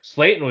him.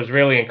 Slayton was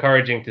really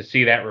encouraging to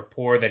see that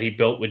rapport that he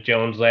built with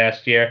Jones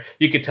last year.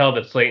 You could tell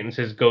that Slayton's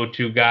his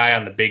go-to guy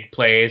on the big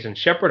plays, and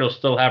Shepard will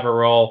still have a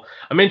role.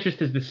 I'm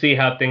interested to see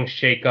how things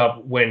shake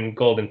up when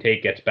Golden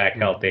Tate gets back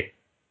healthy.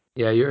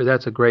 Yeah,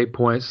 that's a great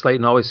point.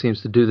 Slayton always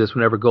seems to do this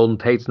whenever Golden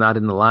Tate's not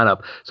in the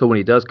lineup. So when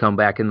he does come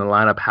back in the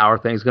lineup, how are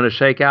things going to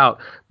shake out?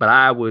 But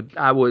I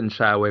wouldn't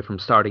shy away from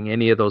starting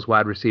any of those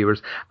wide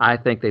receivers. I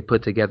think they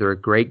put together a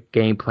great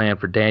game plan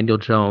for Daniel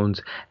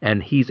Jones,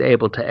 and he's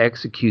able to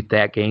execute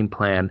that game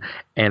plan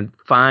and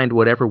find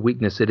whatever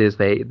weakness it is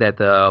that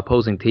the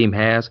opposing team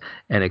has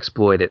and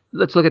exploit it.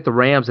 Let's look at the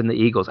Rams and the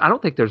Eagles. I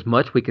don't think there's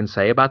much we can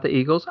say about the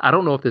Eagles. I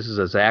don't know if this is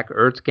a Zach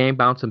Ertz game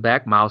bouncing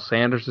back. Miles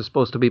Sanders is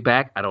supposed to be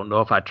back. I don't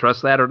know if I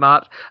trust that or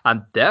not.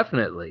 I'm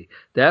definitely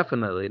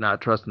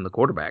not trusting the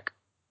quarterback.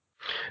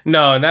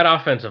 No, and that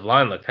offensive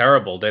line looked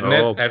terrible, didn't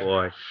it? Oh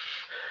boy.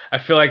 I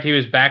feel like he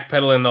was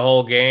backpedaling the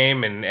whole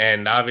game,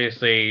 and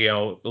obviously, a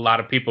lot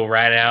of people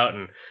ran out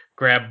and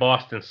grabbed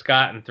Boston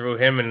Scott and threw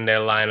him in their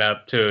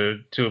lineup to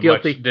much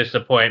Guilty.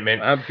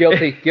 disappointment. I'm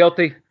guilty.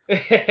 Guilty.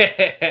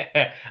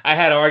 I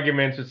had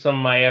arguments with some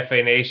of my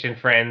FA Nation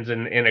friends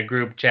in a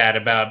group chat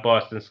about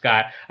Boston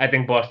Scott. I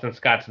think Boston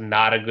Scott's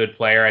not a good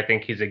player. I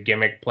think he's a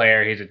gimmick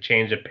player. He's a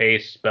change of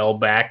pace spell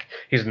back.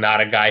 He's not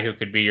a guy who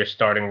could be your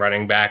starting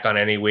running back on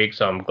any week.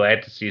 So I'm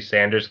glad to see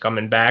Sanders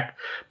coming back.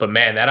 But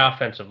man, that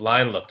offensive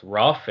line looked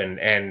rough,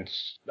 and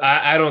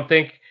I don't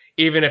think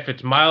even if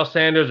it's Miles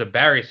Sanders or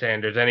Barry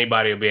Sanders,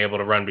 anybody will be able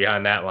to run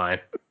behind that line.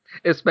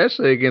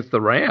 Especially against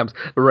the Rams.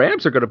 The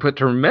Rams are going to put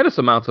tremendous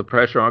amounts of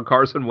pressure on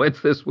Carson Wentz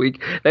this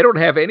week. They don't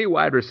have any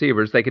wide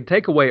receivers. They can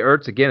take away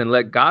Ertz again and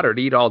let Goddard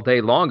eat all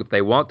day long if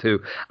they want to.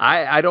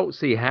 I don't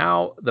see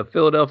how the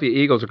Philadelphia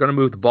Eagles are going to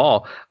move the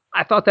ball.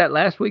 I thought that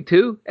last week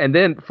too. And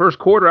then first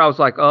quarter, I was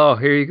like, oh,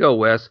 here you go,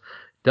 Wes.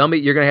 Dummy,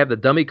 you're going to have the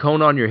dummy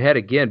cone on your head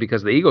again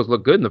because the Eagles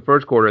look good in the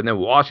first quarter, and then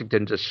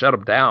Washington just shut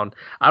them down.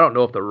 I don't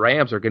know if the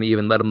Rams are going to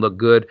even let them look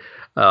good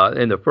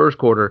in the first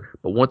quarter.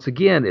 But once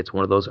again, it's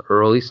one of those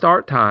early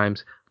start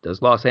times.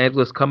 Does Los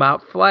Angeles come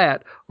out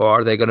flat, or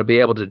are they going to be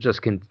able to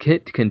just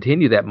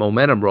continue that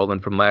momentum rolling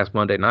from last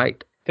Monday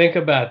night? Think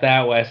about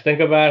that, Wes. Think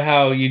about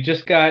how you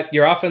just got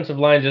your offensive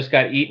line just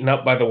got eaten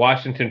up by the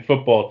Washington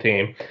football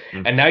team,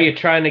 Mm. and now you're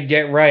trying to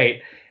get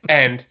right,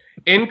 and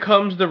in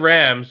comes the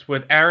Rams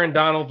with Aaron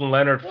Donald and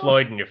Leonard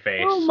Floyd in your Oh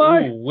face.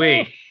 my! Ooh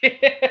wee.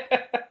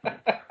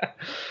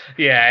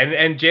 Yeah,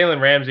 and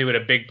Jalen Ramsey with a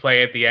big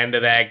play at the end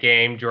of that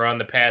game, drawing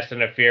the pass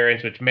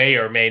interference, which may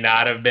or may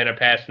not have been a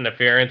pass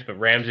interference, but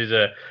Ramsey's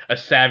a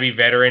savvy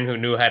veteran who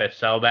knew how to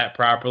sell that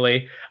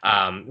properly.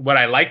 What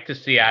I liked to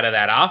see out of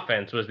that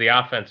offense was the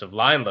offensive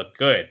line looked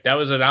good. That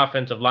was an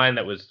offensive line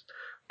that was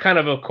kind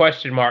of a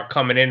question mark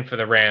coming in for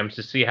the Rams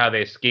to see how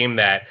they scheme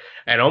that.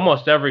 And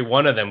almost every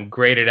one of them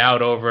graded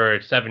out over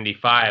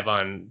 75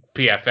 on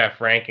PFF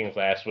rankings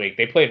last week.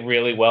 They played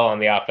really well on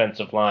the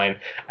offensive line.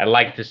 I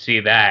like to see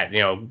that.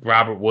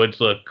 Robert Woods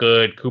looked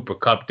good. Cooper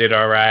Kupp did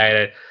all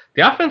right.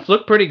 The offense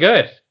looked pretty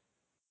good.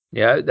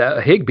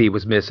 Yeah, Higbee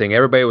was missing.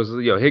 Everybody was,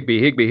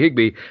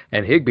 Higbee,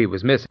 and Higbee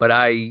was missing. But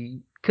I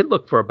could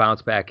look for a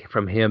bounce back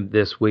from him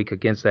this week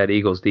against that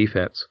Eagles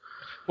defense.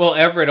 Well,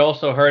 Everett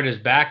also hurt his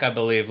back, I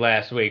believe,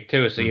 last week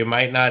too. So Hmm. you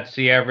might not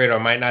see Everett or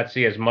might not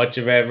see as much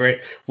of Everett,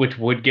 which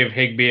would give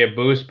Higbee a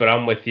boost. But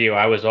I'm with you.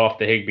 I was off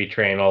the Higbee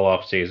train all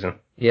off season.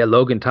 Yeah,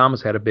 Logan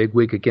Thomas had a big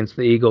week against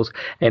the Eagles.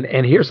 And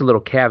here's a little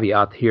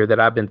caveat here that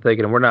I've been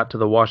thinking, and we're not to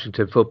the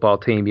Washington football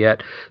team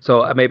yet,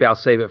 so maybe I'll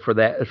save it for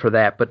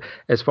that. But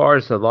as far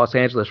as the Los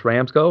Angeles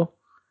Rams go,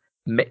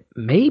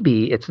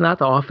 maybe it's not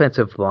the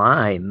offensive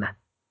line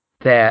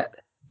that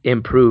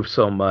improved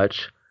so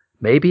much.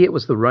 Maybe it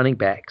was the running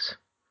backs.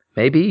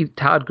 Maybe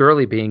Todd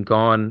Gurley being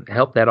gone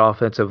helped that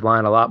offensive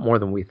line a lot more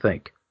than we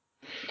think.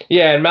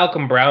 Yeah, and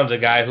Malcolm Brown's a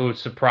guy who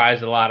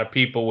surprised a lot of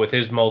people with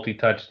his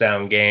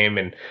multi-touchdown game,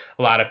 and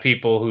a lot of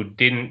people who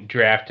didn't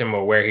draft him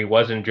or where he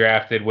wasn't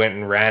drafted went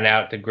and ran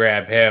out to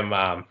grab him.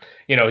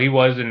 He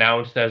was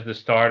announced as the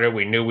starter.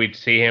 We knew we'd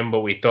see him,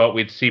 but we thought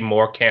we'd see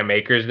more Cam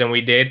Akers than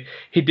we did.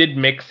 He did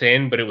mix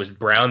in, but it was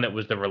Brown that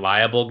was the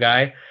reliable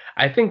guy.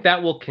 I think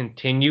that will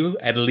continue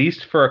at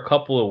least for a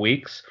couple of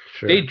weeks.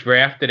 They Sure.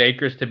 drafted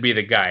Akers to be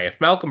the guy. If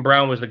Malcolm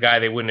Brown was the guy,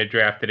 they wouldn't have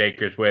drafted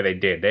Akers where they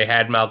did. They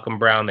had Malcolm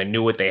Brown. They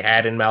knew what they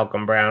had in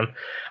Malcolm Brown.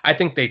 I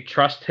think they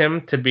trust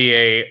him to be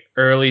a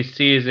early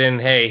season.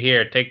 Hey,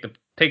 here, take the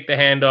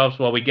handoffs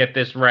while we get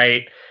this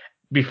right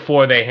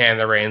before they hand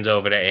the reins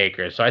over to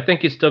Akers. So I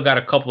think he's still got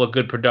a couple of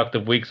good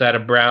productive weeks out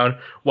of Brown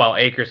while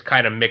Akers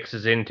kind of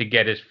mixes in to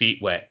get his feet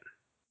wet.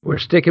 We're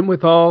sticking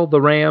with all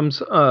the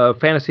Rams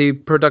fantasy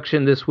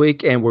production this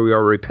week, and we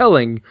are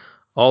repelling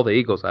all the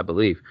Eagles, I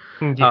believe.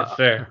 Yes, Uh,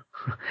 sir.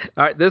 all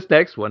right, this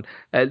next one.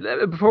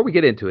 Before we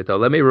get into it, though,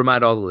 let me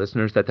remind all the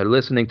listeners that they're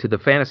listening to the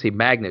Fantasy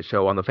Magnet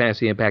Show on the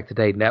Fantasy Impact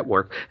Today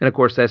Network. And of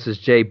course, this is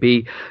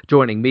JB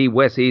joining me,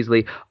 Wes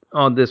Easley,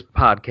 on this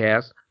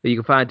podcast. You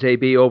can find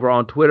JB over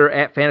on Twitter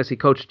at Fantasy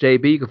Coach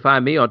JB. You can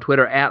find me on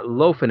Twitter at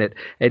Lofinit.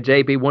 And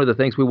JB, one of the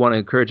things we want to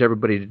encourage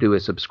everybody to do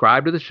is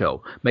subscribe to the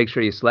show. Make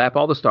sure you slap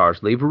all the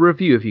stars. Leave a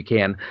review if you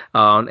can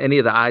on any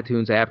of the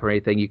iTunes app or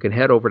anything. You can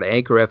head over to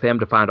Anchor FM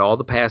to find all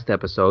the past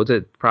episodes.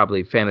 It's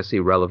probably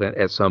fantasy relevant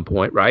at some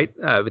point, right?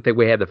 I think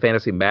we had the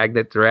Fantasy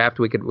Magnet Draft.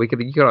 You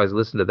could always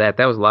listen to that.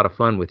 That was a lot of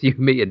fun with you,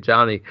 me, and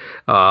Johnny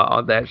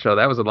on that show.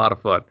 That was a lot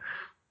of fun.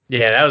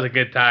 Yeah, that was a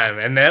good time.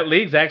 And that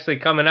league's actually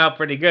coming out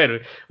pretty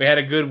good. We had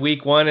a good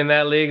week one in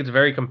that league. It's a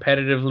very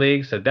competitive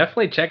league. So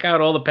definitely check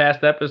out all the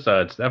past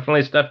episodes.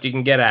 Definitely stuff you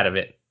can get out of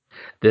it.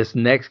 This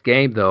next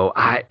game, though,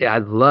 I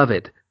love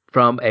it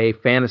from a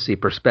fantasy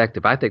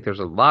perspective. I think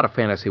there's a lot of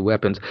fantasy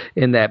weapons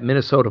in that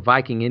Minnesota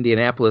Viking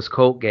Indianapolis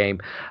Colt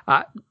game.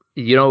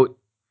 You know,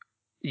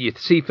 you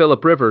see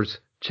Philip Rivers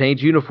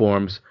change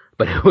uniforms,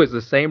 but it was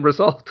the same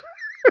result,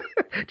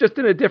 just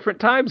in a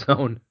different time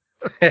zone.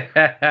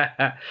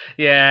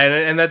 Yeah,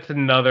 and that's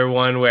another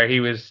one where he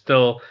was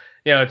still,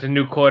 it's a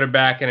new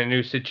quarterback in a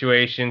new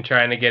situation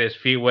trying to get his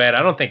feet wet.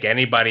 I don't think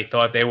anybody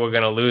thought they were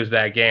going to lose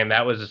that game.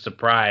 That was a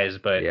surprise,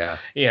 but Yeah.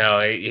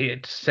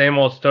 it's same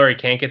old story.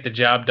 Can't get the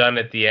job done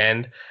at the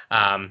end.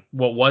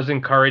 What was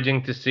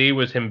encouraging to see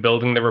was him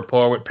building the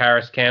rapport with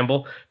Paris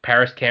Campbell.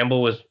 Paris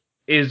Campbell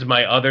is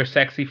my other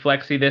sexy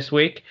flexy this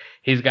week.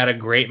 He's got a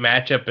great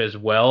matchup as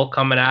well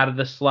coming out of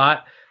the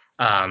slot.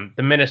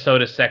 The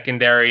Minnesota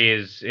secondary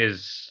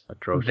is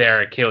Atrocious.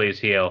 their Achilles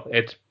heel.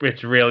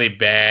 It's really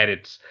bad.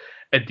 It's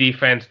a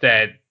defense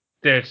that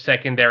their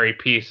secondary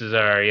pieces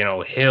are,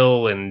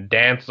 Hill and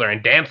Dantzler,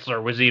 and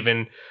Dantzler was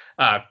even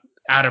uh,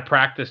 out of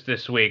practice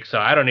this week. So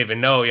I don't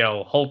even know.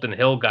 Holton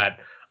Hill got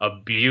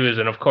abused,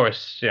 and of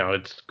course,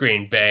 it's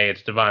Green Bay,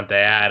 it's Devontae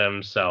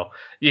Adams, so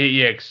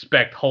you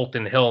expect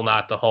Holton Hill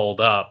not to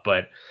hold up,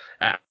 but.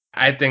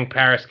 I think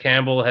Paris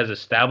Campbell has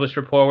established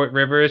rapport with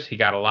Rivers. He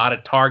got a lot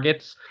of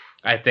targets.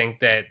 I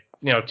think that,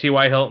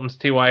 T.Y. Hilton's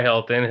T.Y.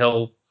 Hilton.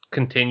 He'll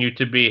continue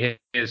to be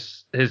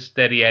his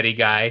steady Eddie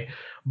guy,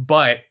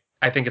 but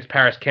I think it's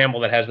Paris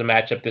Campbell that has the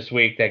matchup this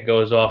week that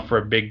goes off for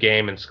a big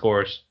game and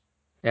scores.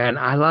 And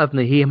I love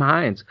Naheem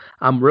Hines.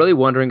 I'm really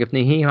wondering if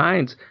Naheem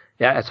Hines.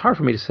 Yeah, it's hard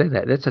for me to say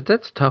that. That's a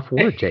tough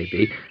word,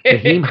 JB.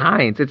 Naheem It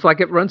Hines. It's like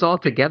it runs all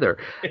together.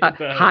 does.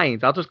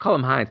 Hines. I'll just call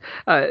him Hines.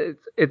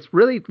 It's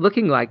really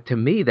looking like to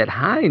me that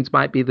Hines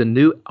might be the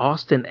new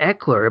Austin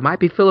Eckler. It might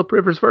be Philip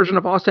Rivers' version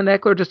of Austin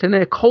Eckler, just in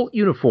a Colt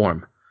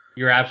uniform.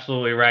 You're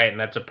absolutely right, and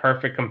that's a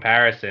perfect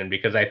comparison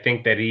because I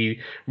think that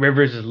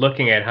Rivers is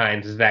looking at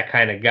Hines as that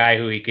kind of guy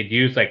who he could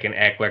use like an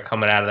Eckler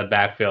coming out of the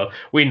backfield.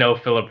 We know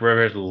Philip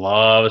Rivers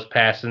loves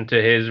passing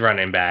to his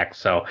running back,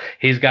 so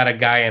he's got a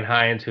guy in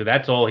Hines who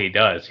that's all he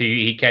does.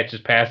 He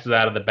catches passes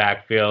out of the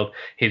backfield.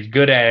 He's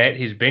good at it.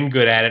 He's been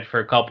good at it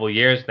for a couple of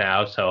years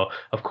now. So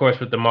of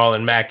course with the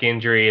Marlon Mack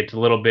injury, it's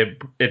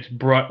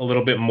brought a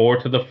little bit more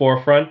to the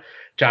forefront.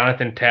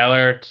 Jonathan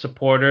Taylor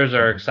supporters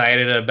are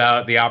excited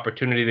about the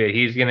opportunity that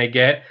he's going to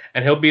get,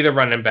 and he'll be the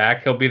running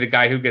back. He'll be the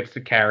guy who gets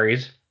the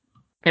carries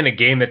in a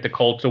game that the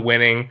Colts are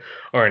winning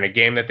or in a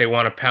game that they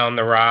want to pound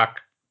the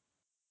rock.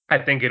 I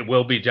think it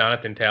will be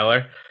Jonathan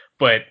Taylor,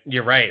 but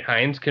you're right.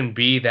 Hines can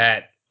be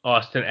that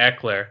Austin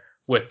Eckler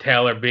with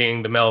Taylor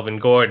being the Melvin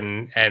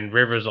Gordon, and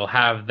Rivers will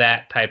have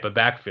that type of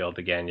backfield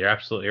again. You're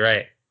absolutely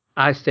right.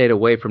 I stayed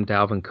away from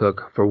Dalvin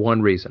Cook for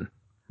one reason.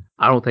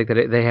 I don't think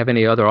that they have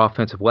any other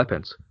offensive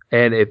weapons.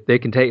 And if they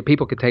can take,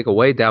 people can take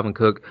away Dalvin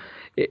Cook,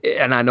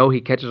 and I know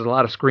he catches a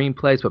lot of screen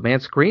plays, but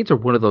man, screens are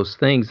one of those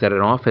things that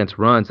an offense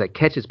runs that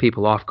catches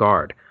people off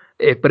guard.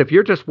 But if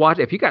you're just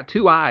watching, if you got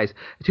two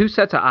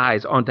sets of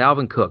eyes on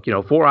Dalvin Cook,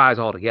 four eyes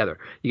altogether,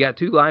 you got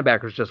two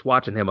linebackers just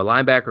watching him, a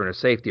linebacker and a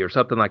safety or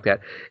something like that.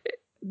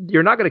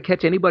 You're not going to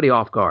catch anybody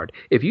off guard.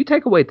 If you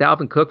take away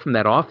Dalvin Cook from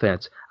that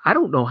offense, I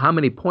don't know how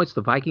many points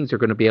the Vikings are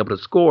going to be able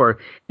to score.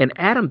 And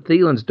Adam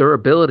Thielen's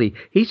durability,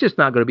 he's just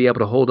not going to be able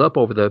to hold up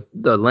over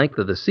the length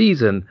of the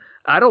season.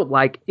 I don't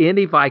like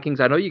any Vikings.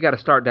 I know you got to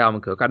start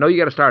Dalvin Cook. I know you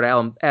got to start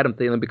Adam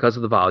Thielen because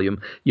of the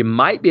volume. You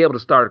might be able to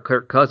start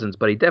Kirk Cousins,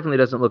 but he definitely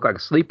doesn't look like a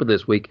sleeper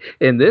this week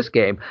in this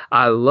game.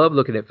 I love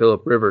looking at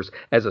Philip Rivers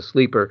as a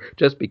sleeper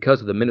just because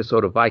of the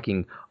Minnesota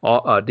Viking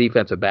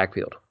defensive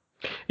backfield.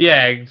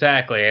 Yeah,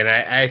 exactly. And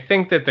I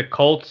think that the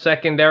Colts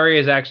secondary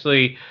is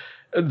actually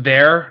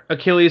their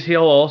Achilles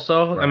heel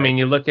also. I Right. mean,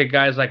 you look at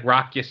guys like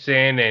Rock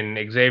Ya-Sin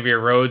and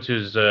Xavier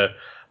Rhodes,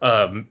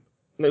 um,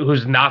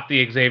 who's not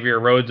the Xavier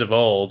Rhodes of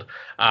old.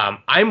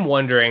 I'm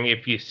wondering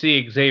if you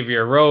see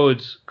Xavier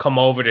Rhodes come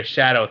over to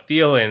Shadow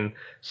Thielen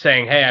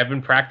saying, "Hey, I've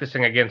been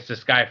practicing against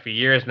this guy for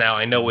years now.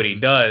 I know what he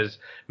Mhm. does."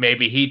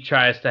 Maybe he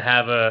tries to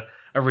have a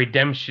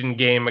redemption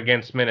game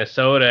against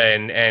Minnesota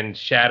and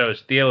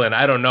shadows Thielen.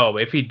 I don't know.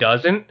 If he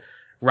doesn't,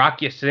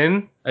 Rock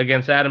Ya-Sin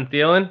against Adam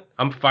Thielen,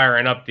 I'm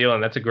firing up Thielen.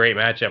 That's a great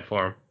matchup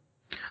for him.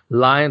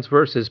 Lions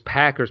versus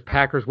Packers.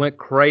 Packers went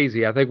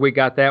crazy. I think we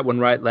got that one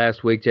right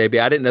last week, JB.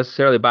 I didn't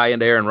necessarily buy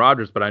into Aaron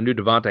Rodgers, but I knew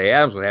Devontae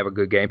Adams would have a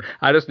good game.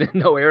 I just didn't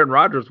know Aaron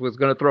Rodgers was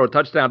going to throw a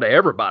touchdown to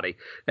everybody.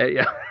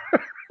 Yeah.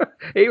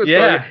 He was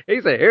throwing. Yeah.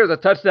 He said, "Here's a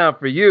touchdown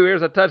for you.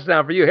 Here's a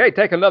touchdown for you. Hey,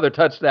 take another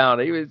touchdown."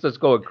 He was just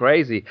going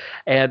crazy.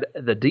 And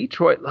the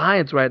Detroit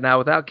Lions right now,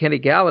 without Kenny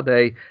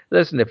Galladay,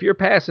 listen, if you're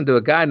passing to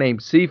a guy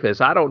named Cephas,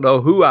 I don't know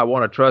who I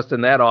want to trust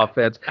in that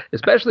offense,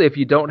 especially if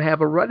you don't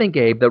have a running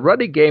game. The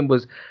running game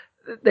was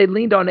they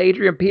leaned on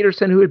Adrian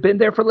Peterson, who had been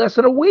there for less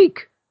than a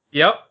week.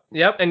 Yep.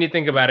 Yep. And you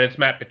think about it, it's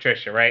Matt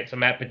Patricia, right? So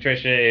Matt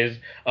Patricia is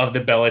of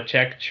the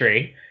Belichick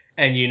tree.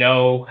 And you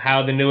know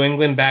how the New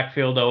England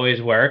backfield always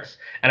works.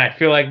 And I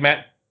feel like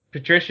Matt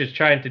Patricia is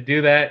trying to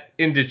do that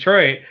in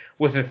Detroit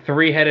with a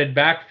three-headed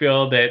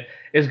backfield that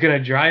is going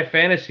to drive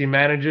fantasy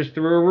managers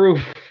through a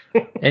roof.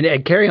 And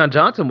Kerryon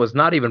Johnson was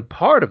not even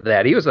part of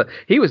that. He was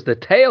the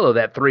tail of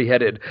that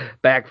three-headed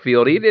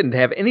backfield. He didn't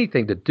have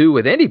anything to do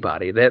with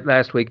anybody that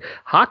last week.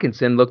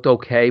 Hawkinson looked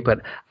okay, but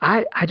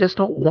I just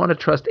don't want to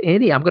trust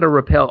any. I'm going to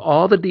repel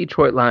all the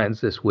Detroit Lions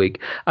this week.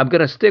 I'm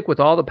going to stick with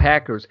all the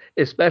Packers,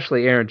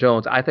 especially Aaron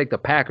Jones. I think the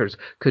Packers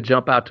could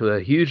jump out to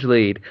a huge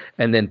lead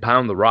and then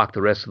pound the rock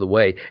the rest of the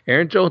way.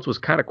 Aaron Jones was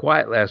kind of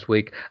quiet last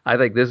week. I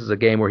think this is a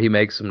game where he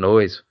makes some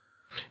noise.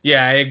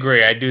 Yeah, I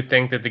agree. I do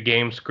think that the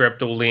game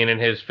script will lean in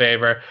his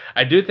favor.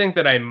 I do think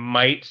that I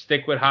might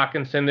stick with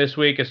Hawkinson this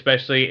week,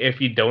 especially if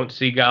you don't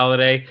see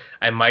Galladay.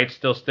 I might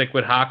still stick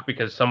with Hawk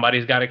because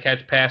somebody's got to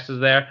catch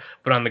passes there.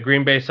 But on the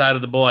Green Bay side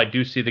of the ball, I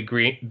do see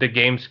the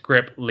game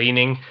script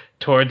leaning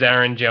towards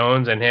Aaron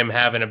Jones and him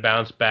having a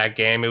bounce back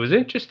game. It was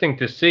interesting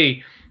to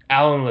see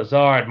Alan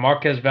Lazard,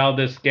 Marquez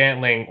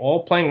Valdez-Scantling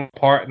all playing a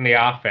part in the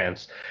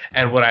offense.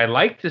 And what I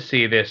like to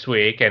see this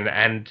week,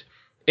 and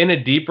in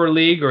a deeper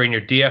league or in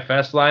your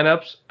DFS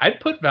lineups, I'd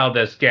put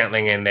Valdez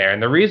Scantling in there.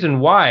 And the reason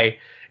why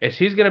is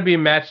he's going to be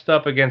matched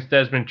up against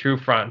Desmond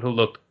Trufant, who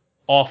looked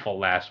awful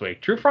last week.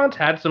 Trufant's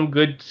had some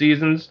good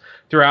seasons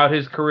throughout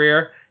his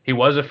career. He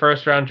was a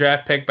first round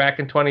draft pick back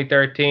in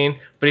 2013,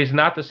 but he's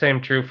not the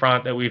same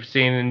Trufant that we've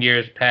seen in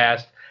years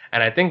past.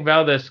 And I think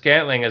Valdez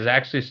Scantling is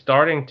actually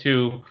starting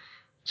to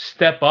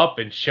step up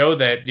and show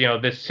that,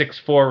 this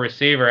 6'4"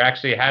 receiver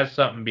actually has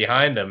something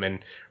behind him. And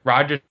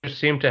Rodgers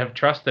seemed to have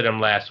trusted him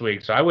last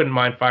week, so I wouldn't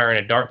mind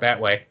firing a dart that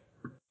way.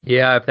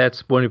 Yeah, if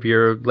that's one of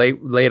your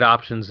late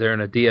options there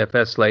in a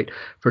DFS slate,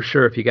 for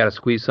sure. If you got to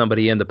squeeze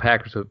somebody in, the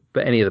Packers,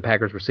 any of the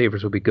Packers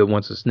receivers would be good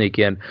ones to sneak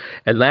in.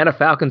 Atlanta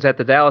Falcons at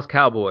the Dallas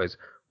Cowboys.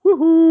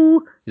 Woohoo!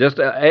 Just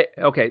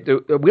okay.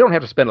 We don't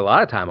have to spend a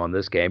lot of time on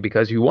this game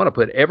because you want to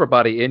put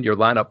everybody in your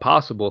lineup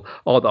possible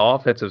on the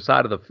offensive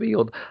side of the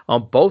field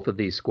on both of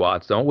these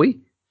squads, don't we?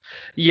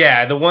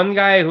 Yeah, the one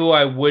guy who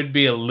I would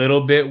be a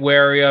little bit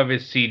wary of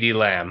is CD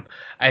Lamb.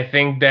 I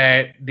think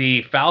that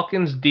the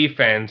Falcons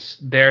defense,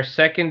 their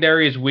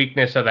secondary's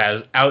weakness are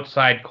those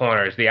outside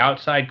corners. The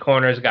outside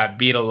corners got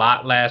beat a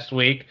lot last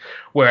week,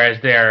 whereas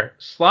their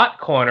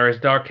slot corners,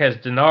 Darquez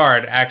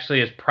Denard,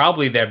 actually is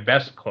probably their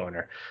best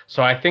corner.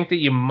 So I think that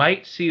you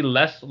might see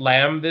less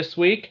Lamb this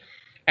week,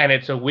 and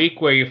it's a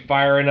week where you're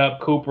firing up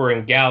Cooper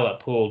and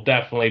Gallup, who will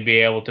definitely be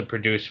able to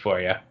produce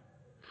for you.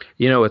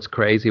 It's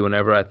crazy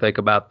whenever I think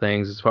about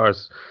things as far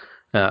as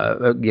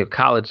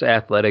college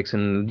athletics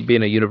and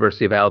being a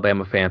University of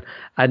Alabama fan.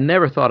 I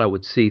never thought I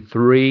would see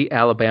three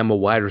Alabama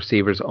wide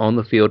receivers on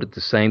the field at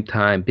the same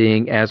time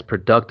being as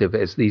productive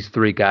as these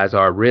three guys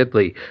are: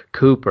 Ridley,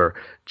 Cooper,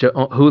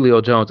 Julio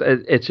Jones.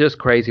 It's just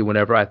crazy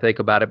whenever I think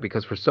about it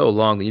because for so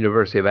long the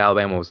University of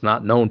Alabama was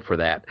not known for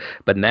that,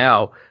 but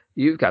now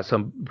you've got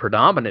some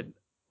predominant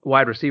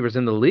wide receivers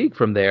in the league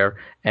from there,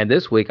 and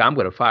this week I'm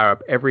going to fire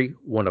up every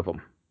one of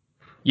them.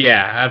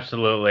 Yeah,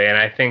 absolutely. And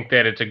I think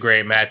that it's a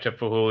great matchup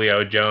for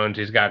Julio Jones.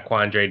 He's got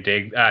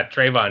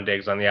Trayvon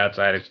Diggs on the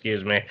outside,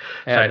 excuse me.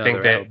 So I think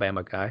Another that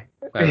Alabama guy.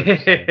 I was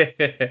just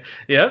saying.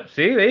 Yep,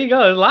 see, there you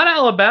go. There's a lot of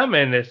Alabama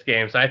in this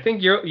game, so I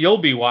think you'll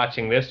be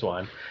watching this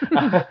one.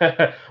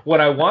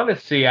 What I want to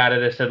see out of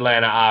this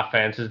Atlanta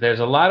offense is there's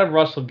a lot of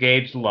Russell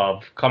Gage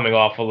love coming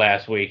off of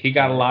last week. He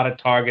got a Right. lot of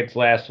targets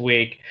last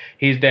week.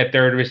 He's that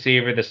third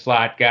receiver, the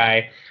slot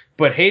guy.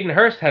 But Hayden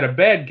Hurst had a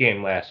bad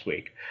game last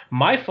week.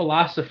 My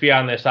philosophy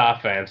on this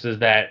offense is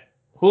that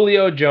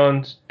Julio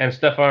Jones and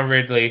Stephon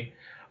Ridley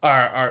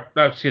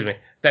excuse me,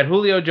 that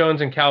Julio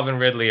Jones and Calvin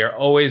Ridley are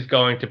always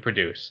going to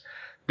produce.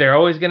 They're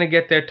always going to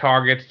get their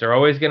targets. They're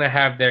always going to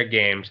have their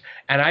games.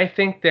 And I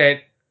think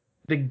that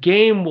the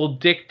game will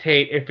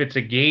dictate if it's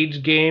a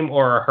Gage game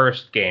or a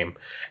Hurst game.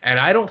 And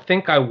I don't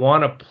think I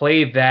want to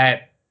play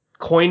that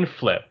coin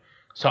flip.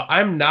 So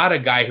I'm not a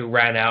guy who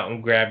ran out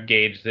and grabbed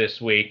Gage this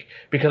week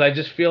because I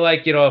just feel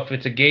like, if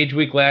it's a Gage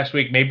week last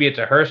week, maybe it's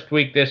a Hurst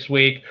week this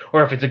week,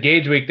 or if it's a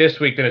Gage week this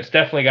week, then it's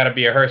definitely got to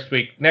be a Hurst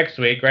week next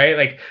week, right?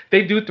 Like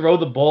they do throw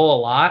the ball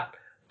a lot,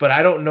 but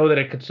I don't know that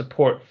it could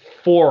support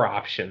four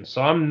options.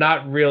 So I'm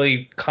not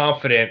really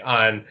confident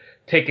on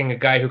taking a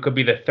guy who could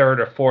be the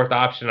third or fourth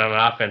option on an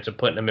offense and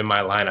putting him in my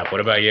lineup. What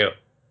about you?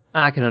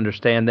 I can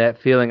understand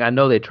that feeling. I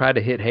know they tried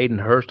to hit Hayden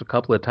Hurst a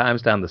couple of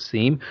times down the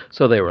seam,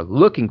 so they were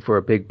looking for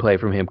a big play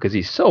from him because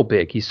he's so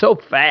big, he's so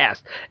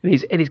fast, and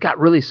he's got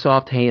really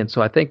soft hands.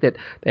 So I think that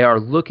they are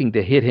looking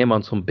to hit him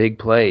on some big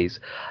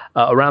plays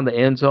around the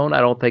end zone. I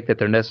don't think that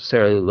they're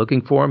necessarily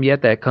looking for him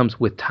yet. That comes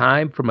with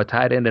time from a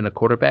tight end and a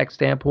quarterback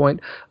standpoint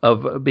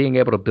of being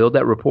able to build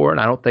that rapport,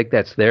 and I don't think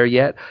that's there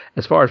yet.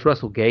 As far as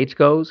Russell Gage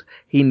goes,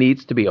 he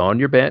needs to be on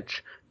your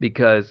bench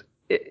because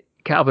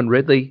Calvin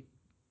Ridley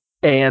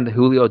and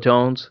Julio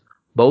Jones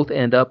both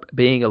end up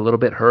being a little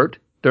bit hurt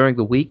during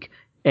the week.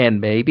 And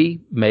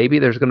maybe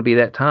there's going to be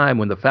that time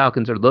when the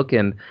Falcons are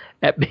looking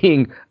at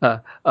being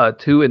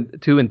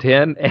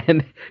 2-10,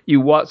 and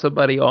you want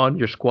somebody on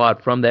your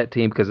squad from that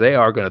team because they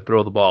are going to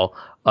throw the ball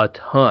a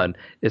ton,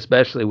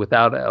 especially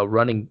without a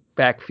running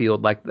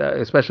backfield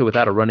especially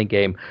without a running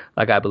game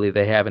like I believe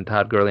they have in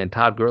Todd Gurley. And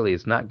Todd Gurley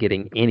is not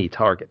getting any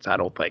targets, I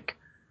don't think.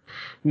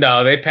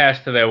 No, they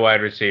pass to their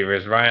wide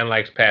receivers. Ryan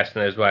likes passing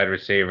to his wide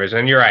receivers.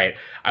 And you're right.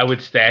 I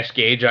would stash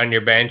Gage on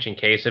your bench in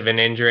case of an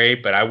injury,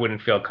 but I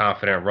wouldn't feel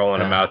confident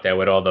rolling him Uh, out there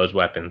with all those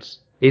weapons.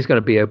 He's going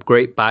to be a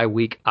great bye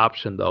week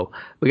option, though.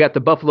 We got the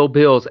Buffalo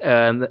Bills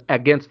and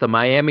against the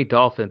Miami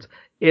Dolphins.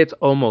 It's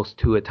almost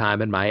to a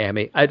time in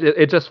Miami.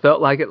 It just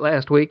felt like it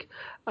last week.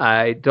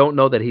 I don't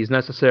know that he's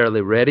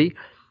necessarily ready,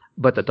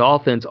 but the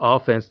Dolphins'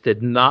 offense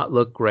did not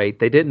look great.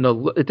 They didn't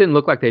know. It didn't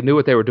look like they knew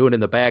what they were doing in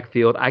the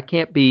backfield. I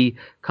can't be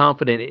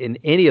confident in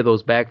any of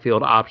those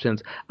backfield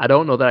options. I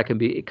don't know that I can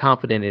be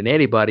confident in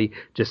anybody.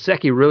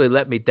 Jaceki really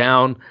let me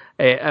down.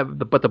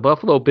 But the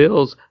Buffalo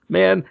Bills,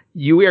 man,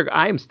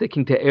 I am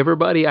sticking to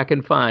everybody I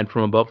can find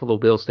from a Buffalo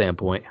Bills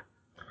standpoint.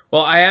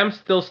 Well, I am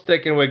still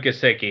sticking with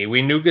Gasicki.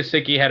 We knew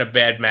Gasicki had a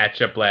bad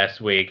matchup last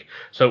week,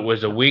 so it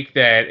was a week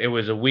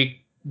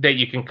that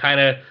you can kind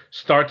of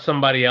start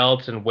somebody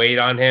else and wait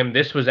on him.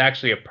 This was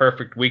actually a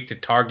perfect week to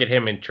target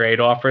him in trade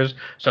offers.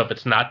 So if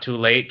it's not too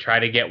late, try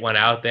to get one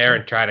out there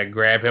and try to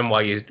grab him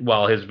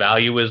while his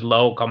value is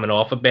low coming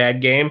off a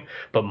bad game.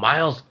 But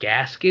Miles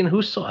Gaskin,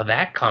 who saw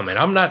that coming?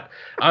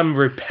 I'm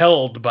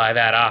repelled by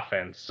that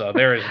offense. So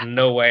there is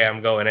no way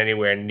I'm going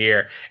anywhere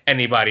near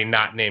anybody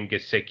not named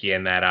Gesicki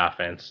in that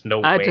offense.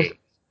 No I just way.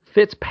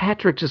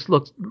 Fitzpatrick just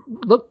looked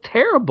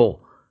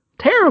terrible,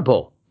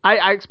 terrible.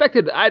 I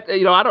expected, I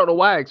don't know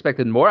why I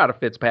expected more out of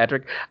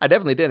Fitzpatrick. I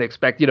definitely didn't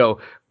expect,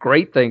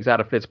 great things out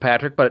of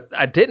Fitzpatrick, but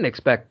I didn't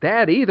expect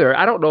that either.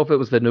 I don't know if it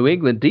was the New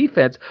England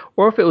defense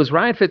or if it was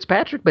Ryan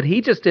Fitzpatrick, but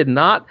he just did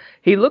not.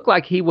 He looked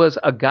like he was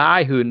a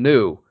guy who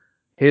knew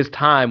his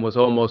time was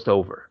almost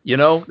over.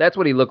 That's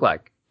what he looked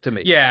like to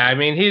me. Yeah, I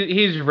mean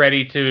he's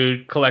ready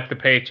to collect the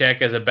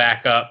paycheck as a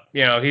backup.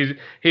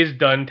 He's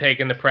done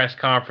taking the press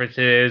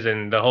conferences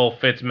and the whole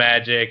Fitz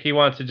magic. He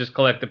wants to just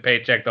collect the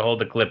paycheck to hold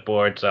the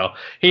clipboard. So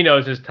he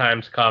knows his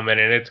time's coming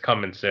and it's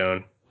coming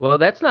soon. Well,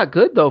 that's not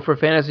good though for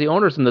fantasy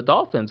owners and the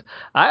Dolphins.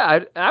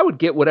 I would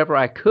get whatever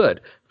I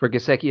could for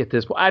Gesicki at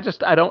this point.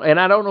 I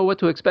don't know what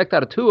to expect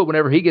out of Tua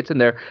whenever he gets in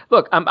there.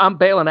 Look, I'm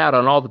bailing out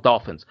on all the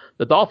Dolphins.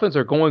 The Dolphins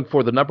are going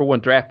for the number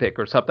one draft pick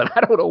or something. I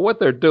don't know what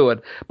they're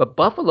doing, but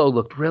Buffalo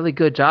looked really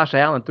good. Josh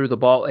Allen threw the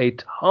ball a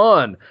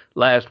ton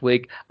last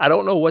week. I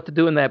don't know what to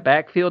do in that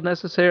backfield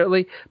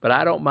necessarily, but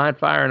I don't mind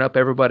firing up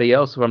everybody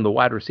else from the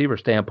wide receiver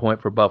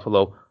standpoint for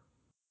Buffalo.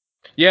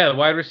 Yeah, the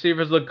wide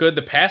receivers look good.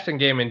 The passing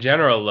game in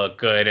general looked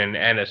good. And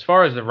as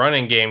far as the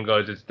running game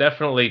goes, it's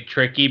definitely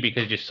tricky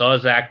because you saw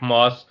Zach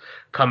Moss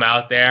come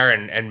out there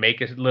and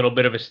make a little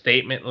bit of a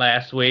statement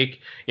last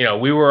week.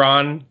 We were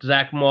on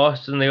Zach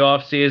Moss in the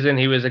offseason.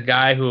 He was a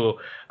guy who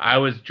I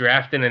was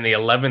drafting in the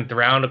 11th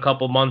round a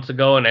couple months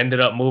ago and ended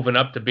up moving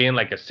up to being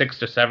like a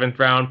 6th or 7th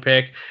round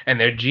pick. And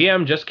their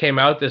GM just came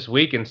out this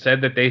week and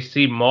said that they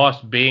see Moss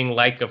being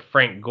like a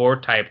Frank Gore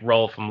type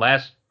role from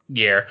last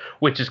year,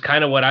 which is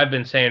kind of what I've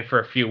been saying for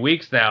a few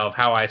weeks now of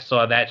how I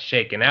saw that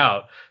shaken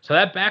out. So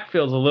that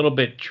backfield's a little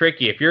bit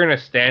tricky. If you're in a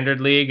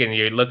standard league and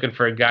you're looking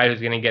for a guy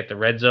who's going to get the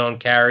red zone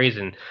carries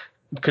and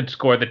could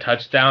score the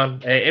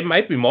touchdown, it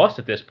might be Moss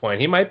at this point.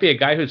 He might be a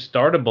guy who's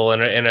startable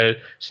in a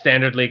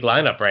standard league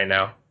lineup right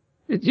now.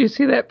 Did you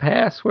see that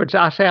pass where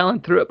Josh Allen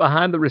threw it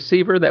behind the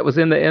receiver that was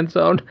in the end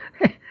zone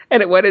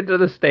and it went into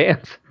the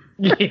stands?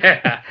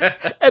 Yeah.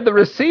 And the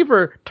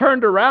receiver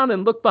turned around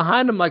and looked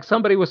behind him like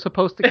somebody was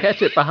supposed to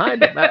catch it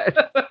behind him.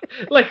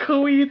 Like,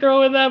 who are you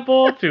throwing that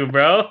ball to,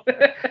 bro?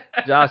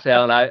 Josh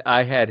Allen,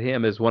 I had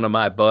him as one of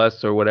my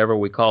busts or whatever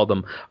we call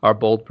them, our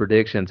bold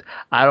predictions.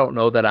 I don't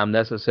know that I'm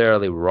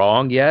necessarily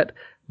wrong yet,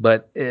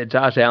 but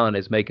Josh Allen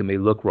is making me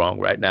look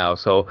wrong right now.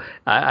 So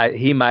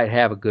he might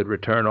have a good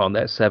return on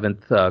that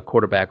seventh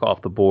quarterback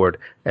off the board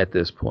at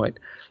this point.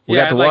 We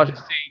Yeah, got to watch.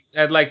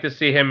 I'd like to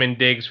see him and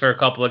Diggs for a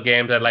couple of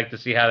games. I'd like to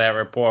see how that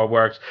rapport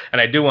works, and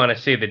I do want to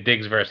see the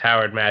Diggs versus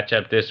Howard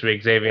matchup this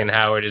week. Xavier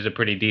Howard is a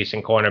pretty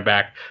decent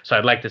cornerback, so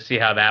I'd like to see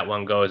how that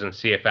one goes and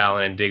see if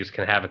Allen and Diggs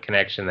can have a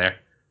connection there.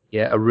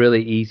 Yeah, a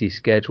really easy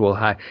schedule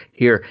high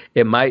here.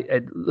 It might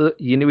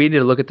we need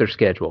to look at their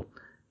schedule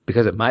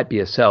because it might be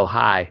a sell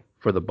high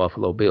for the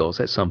Buffalo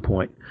Bills at some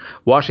point.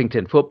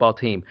 Washington football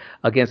team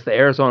against the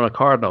Arizona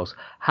Cardinals.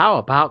 How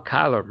about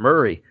Kyler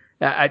Murray?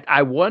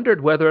 I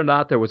wondered whether or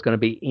not there was going to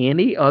be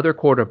any other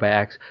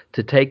quarterbacks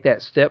to take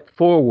that step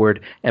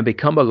forward and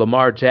become a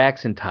Lamar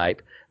Jackson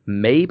type.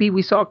 Maybe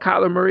we saw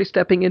Kyler Murray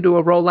stepping into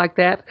a role like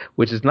that,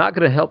 which is not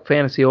going to help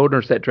fantasy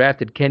owners that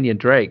drafted Kenyon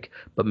Drake.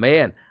 But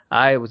man,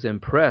 I was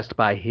impressed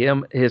by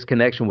his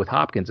connection with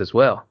Hopkins as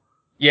well.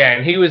 Yeah,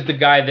 and he was the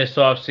guy this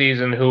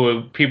offseason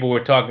who people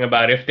were talking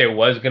about if there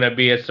was going to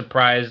be a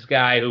surprise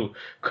guy who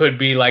could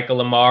be like a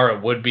Lamar,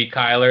 it would be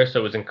Kyler.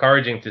 So it was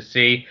encouraging to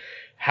see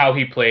how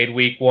he played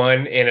week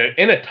one in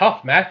a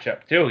tough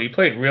matchup too. He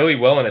played really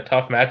well in a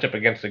tough matchup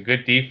against a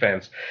good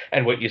defense.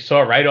 And what you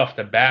saw right off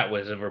the bat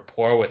was a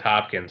rapport with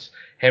Hopkins.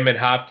 Him and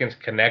Hopkins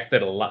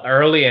connected a lot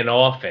early and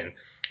often,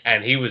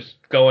 and he was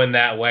going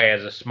that way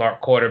as a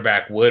smart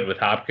quarterback would with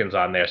Hopkins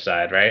on their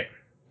side, right?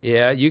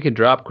 Yeah, you can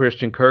drop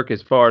Christian Kirk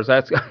as far as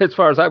that's as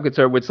far as I'm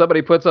concerned. When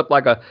somebody puts up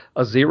like a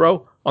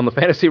zero on the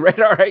fantasy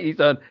radar, right, he's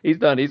done. He's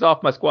done. He's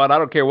off my squad. I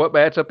don't care what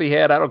matchup he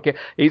had. I don't care.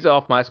 He's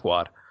off my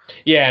squad.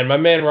 Yeah, and my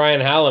man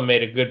Ryan Hallam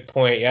made a good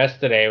point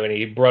yesterday when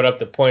he brought up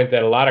the point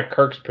that a lot of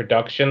Kirk's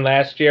production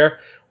last year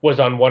was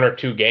on one or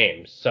two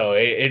games. So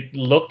it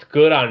looked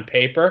good on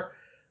paper,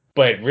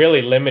 but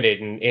really limited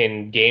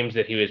in games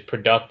that he was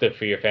productive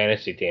for your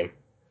fantasy team.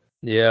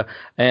 Yeah,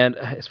 and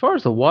as far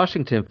as the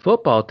Washington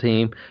football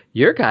team,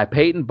 your guy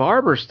Peyton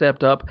Barber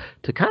stepped up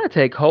to kind of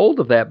take hold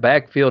of that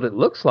backfield. It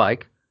looks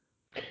like.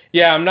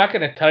 Yeah, I'm not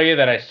going to tell you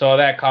that I saw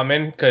that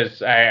coming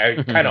because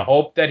I kind of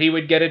hoped that he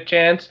would get a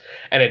chance,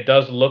 and it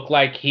does look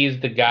like he's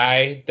the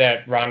guy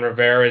that Ron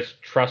Rivera is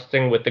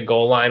trusting with the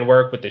goal line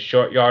work, with the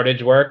short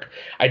yardage work.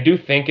 I do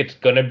think it's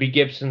going to be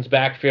Gibson's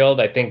backfield.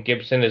 I think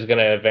Gibson is going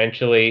to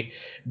eventually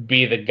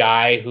be the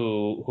guy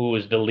who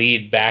is the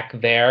lead back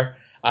there.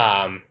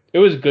 It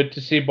was good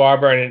to see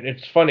Barber, and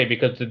it's funny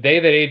because the day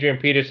that Adrian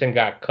Peterson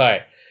got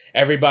cut,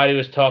 everybody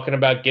was talking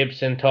about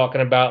Gibson, talking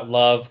about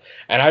Love,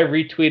 and I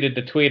retweeted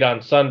the tweet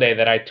on Sunday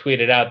that I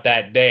tweeted out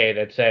that day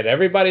that said,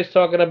 everybody's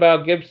talking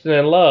about Gibson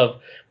and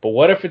Love, but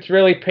what if it's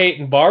really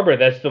Peyton Barber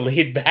that's the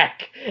lead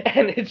back?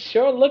 And it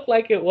sure looked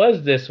like it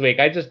was this week.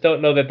 I just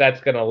don't know that that's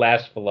going to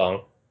last for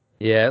long.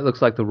 Yeah, it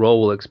looks like the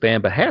role will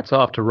expand, but hats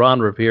off to Ron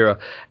Rivera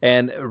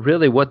and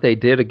really what they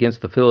did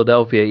against the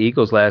Philadelphia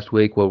Eagles last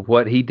week, with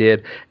what he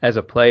did as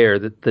a player.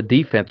 The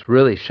defense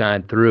really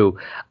shined through.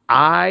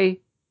 I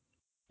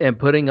am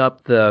putting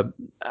up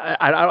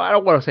I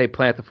don't want to say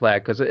plant the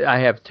flag because I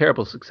have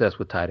terrible success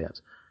with tight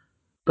ends,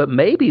 but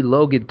maybe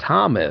Logan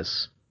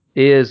Thomas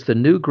is the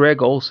new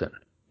Greg Olson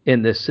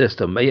in this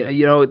system.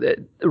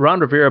 Ron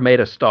Rivera made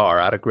a star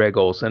out of Greg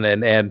Olson,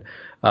 and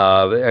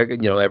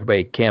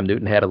everybody, Cam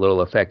Newton had a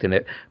little effect in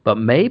it, but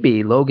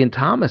maybe Logan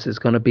Thomas is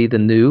going to be the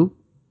new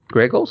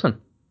Greg Olson.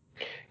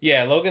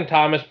 Yeah, Logan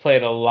Thomas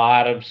played a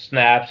lot of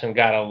snaps and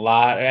got a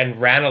lot and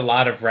ran a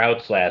lot of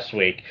routes last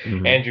week.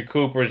 Mm-hmm. Andrew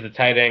Cooper is the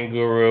tight end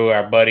guru,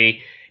 our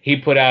buddy. He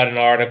put out an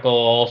article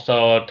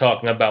also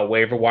talking about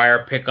waiver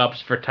wire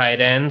pickups for tight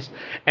ends,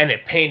 and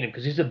it pained him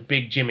because he's a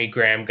big Jimmy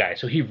Graham guy.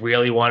 So he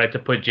really wanted to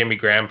put Jimmy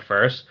Graham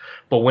first.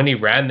 But when he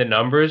ran the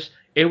numbers,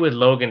 it was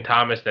Logan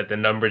Thomas that the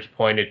numbers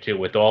pointed to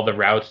with all the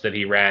routes that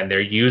he ran.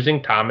 They're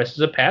using Thomas as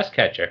a pass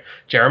catcher.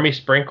 Jeremy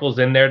Sprinkle's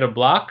in there to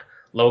block.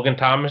 Logan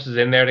Thomas is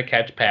in there to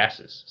catch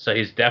passes. So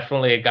he's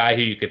definitely a guy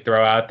who you could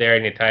throw out there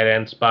in your tight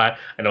end spot.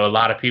 I know a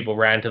lot of people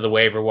ran to the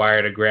waiver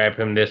wire to grab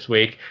him this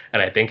week,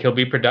 and I think he'll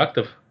be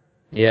productive.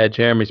 Yeah,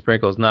 Jeremy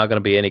Sprinkle is not going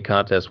to be any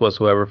contest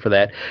whatsoever for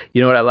that.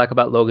 You know what I like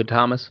about Logan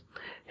Thomas?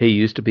 He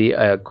used to be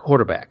a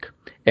quarterback,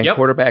 and Yep.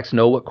 quarterbacks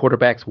know what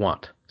quarterbacks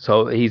want.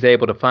 So he's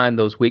able to find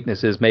those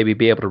weaknesses, maybe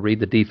be able to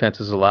read the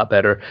defenses a lot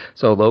better.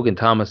 So Logan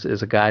Thomas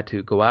is a guy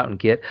to go out and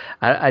get.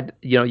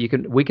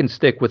 We can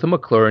stick with the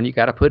McLaurin. You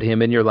got to put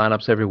him in your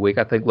lineups every week.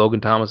 I think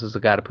Logan Thomas is the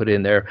guy to put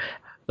in there.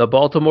 The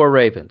Baltimore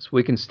Ravens.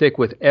 We can stick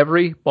with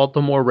every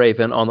Baltimore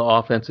Raven on the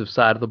offensive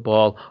side of the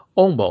ball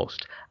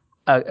almost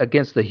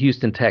against the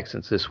Houston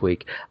Texans this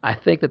week. I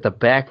think that the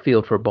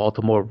backfield for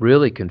Baltimore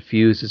really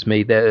confuses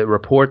me. The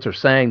reports are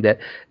saying that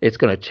it's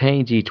going to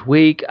change each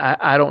week.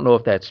 I don't know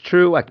if that's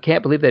true. I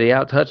can't believe that he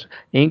outtouched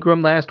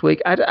Ingram last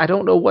week. I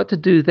don't know what to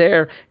do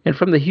there. And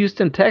from the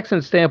Houston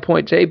Texans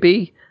standpoint,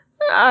 JB,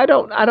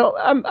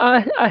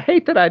 I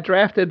hate that I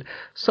drafted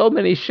so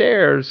many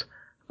shares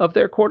of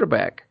their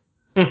quarterback.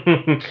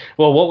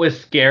 Well, what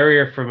was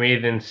scarier for me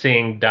than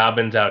seeing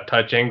Dobbins out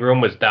touch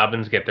Ingram was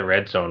Dobbins get the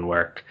red zone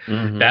work.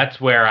 Mm-hmm. That's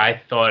where I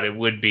thought it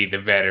would be the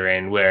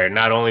veteran, where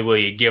not only will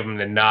you give him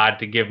the nod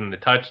to give him the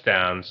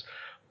touchdowns,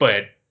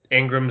 but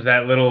Ingram's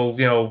that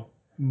little,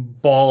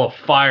 ball of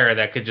fire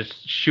that could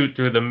just shoot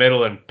through the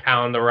middle and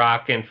pound the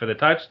rock in for the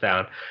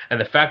touchdown.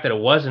 And the fact that it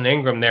wasn't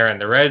Ingram there in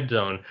the red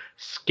zone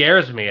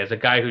scares me as a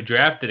guy who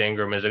drafted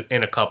Ingram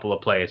in a couple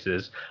of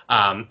places.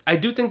 I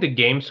do think the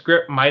game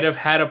script might have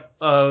had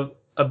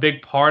a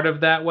big part of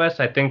that, Wes.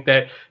 I think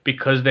that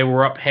because they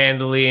were up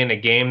handily in a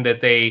game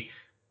that they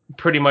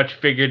pretty much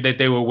figured that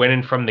they were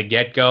winning from the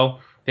get-go,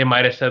 they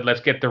might have said, let's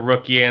get the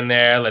rookie in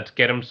there, let's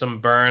get him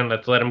some burn,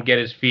 let's let him get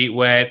his feet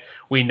wet.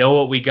 We know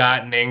what we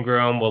got in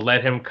Ingram. We'll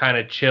let him kind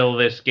of chill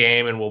this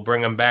game, and we'll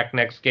bring him back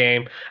next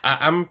game.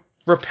 I'm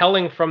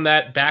repelling from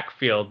that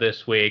backfield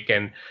this week,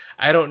 and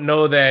I don't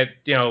know that,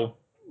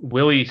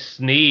 Willie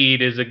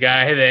Snead is a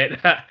guy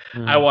that I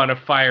Mm. want to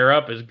fire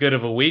up as good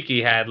of a week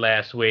he had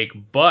last week.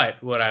 But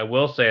what I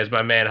will say is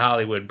my man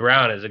Hollywood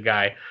Brown is a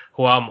guy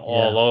who I'm Yeah.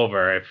 all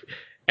over. If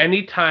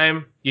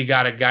anytime you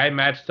got a guy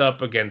matched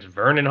up against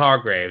Vernon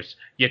Hargraves,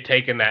 you're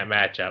taking that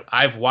matchup.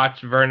 I've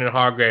watched Vernon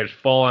Hargraves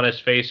fall on his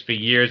face for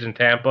years in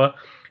Tampa.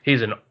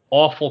 He's an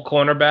awful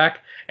cornerback.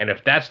 And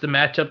if that's the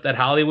matchup that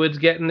Hollywood's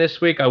getting this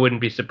week, I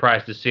wouldn't be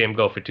surprised to see him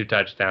go for 2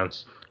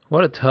 touchdowns.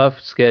 What a tough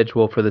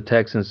schedule for the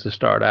Texans to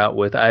start out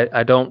with.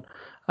 I don't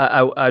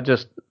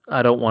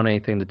want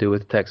anything to do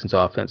with the Texans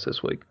offense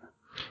this week.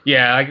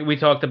 Yeah, like we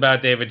talked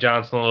about David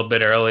Johnson a little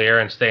bit earlier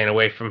and staying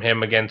away from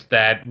him against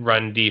that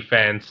run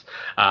defense.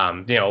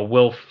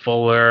 Will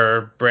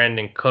Fuller,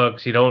 Brandon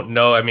Cooks, you don't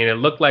know. I mean, it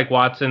looked like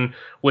Watson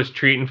was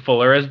treating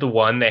Fuller as the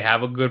one. They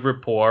have a good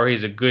rapport.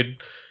 He's a good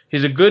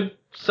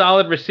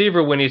solid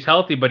receiver when he's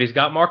healthy, but he's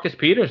got Marcus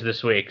Peters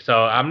this week.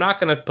 So I'm not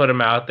going to put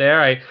him out there.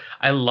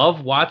 I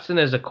love Watson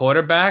as a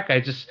quarterback. I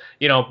just,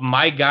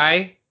 my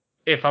guy,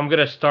 if I'm going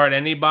to start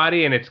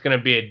anybody and it's going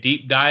to be a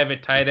deep dive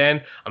at tight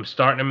end, I'm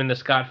starting him in the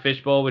Scott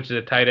Fishbowl, which is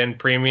a tight end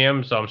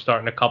premium. So I'm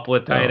starting a couple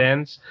of tight Don't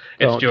ends.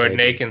 It's don't Jordan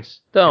JB. Akins. It's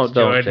Don't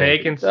Jordan JB.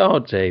 Akins.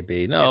 Don't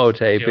JB. No It's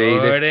JB.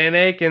 Jordan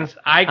Akins.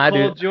 I I do.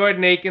 called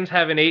Jordan Akins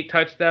having 8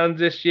 touchdowns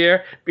this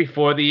year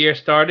before the year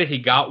started. He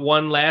got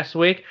one last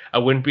week. I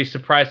wouldn't be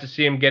surprised to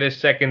see him get his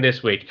second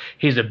this week.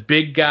 He's a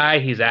big guy.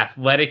 He's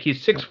athletic.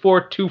 He's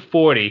 6'4",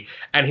 240,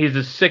 and he's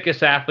the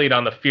sickest athlete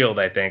on the field,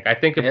 I think. I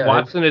think if Yeah,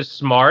 Watson is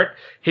smart,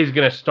 he's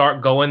going to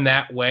start going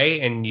that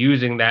way and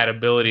using that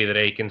ability that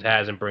Akins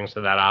has and brings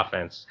to that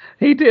offense.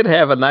 he did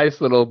have a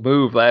nice little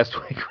move last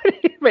week when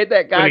he made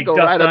that When guy he go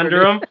ducked right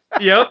under underneath.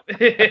 him.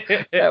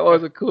 Yep. That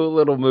was a cool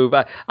little move.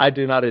 I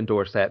do not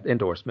endorse that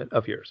endorsement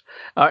of yours.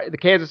 The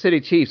Kansas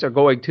City Chiefs are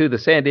going to the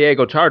San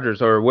Diego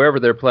Chargers or wherever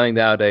they're playing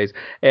nowadays.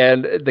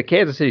 And the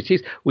Kansas City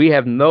Chiefs, we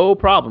have no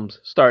problems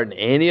starting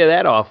any of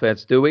that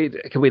offense, do we?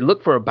 Can we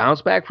look for a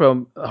bounce back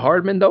from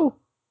Hardman, though?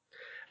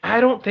 I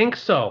don't think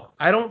so.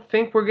 I don't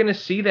think we're going to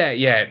see that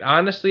yet.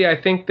 Honestly,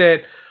 I think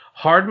that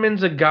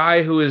Hardman's a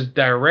guy who is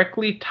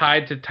directly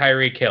tied to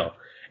Tyreek Hill.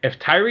 If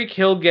Tyreek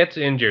Hill gets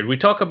injured, we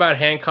talk about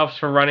handcuffs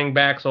for running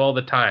backs all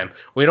the time.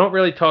 We don't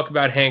really talk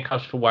about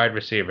handcuffs for wide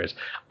receivers.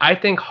 I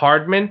think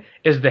Hardman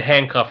is the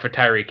handcuff for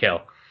Tyreek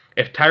Hill.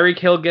 If Tyreek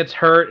Hill gets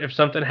hurt, if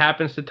something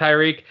happens to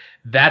Tyreek,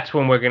 that's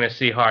when we're going to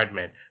see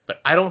Hardman.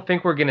 But I don't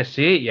think we're going to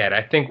see it yet.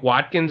 I think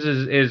Watkins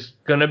is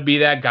going to be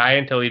that guy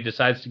until he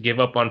decides to give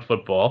up on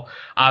football.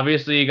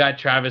 Obviously, you got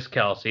Travis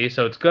Kelce,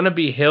 so it's going to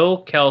be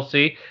Hill,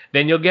 Kelce,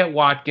 then you'll get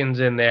Watkins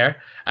in there.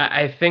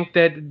 I think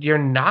that you're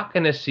not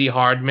going to see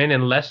Hardman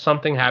unless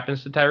something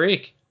happens to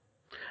Tyreek.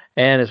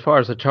 And as far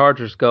as the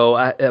Chargers go,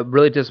 a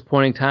really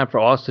disappointing time for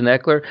Austin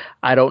Eckler.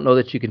 I don't know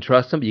that you can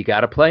trust him. You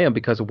got to play him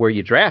because of where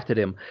you drafted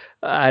him.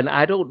 And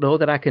I don't know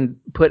that I can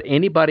put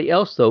anybody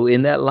else, though,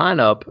 in that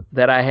lineup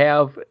that I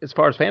have as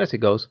far as fantasy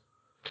goes.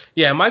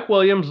 Yeah, Mike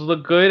Williams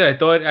looked good. I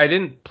thought I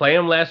didn't play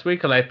him last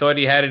week because I thought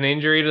he had an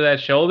injury to that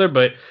shoulder,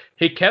 but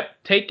he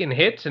kept taking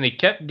hits and he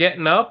kept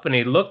getting up and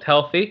he looked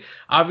healthy.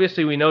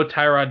 Obviously, we know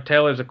Tyrod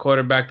Taylor's a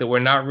quarterback that we're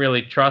not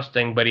really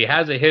trusting, but he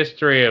has a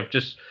history of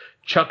just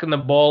chucking the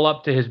ball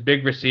up to his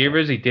big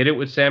receivers. He did it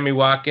with Sammy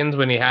Watkins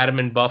when he had him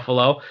in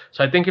Buffalo.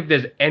 So I think if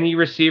there's any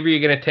receiver you're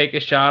going to take a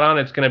shot on,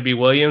 it's going to be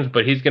Williams,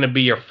 but he's going to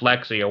be your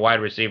flex or your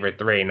wide receiver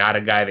 3, not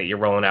a guy that you're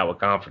rolling out with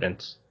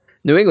confidence.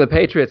 New England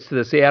Patriots to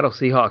the Seattle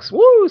Seahawks.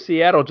 Woo!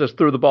 Seattle just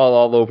threw the ball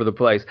all over the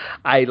place.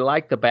 I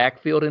like the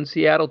backfield in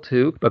Seattle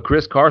too, but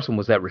Chris Carson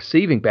was that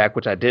receiving back,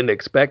 which I didn't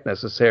expect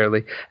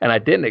necessarily, and I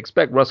didn't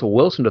expect Russell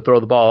Wilson to throw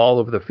the ball all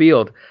over the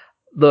field.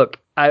 Look,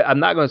 I'm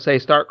not going to say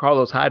start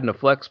Carlos Hyde in a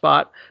flex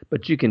spot,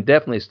 but you can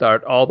definitely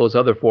start all those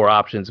other 4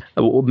 options.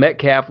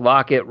 Metcalf,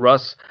 Lockett,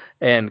 Russ,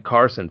 and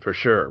Carson for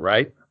sure,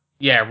 right?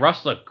 Yeah,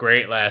 Russ looked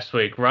great last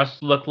week.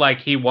 Russ looked like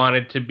he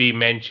wanted to be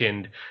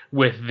mentioned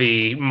with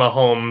the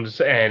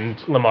Mahomes and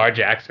Lamar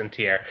Jackson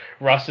tier.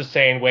 Russ is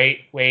saying,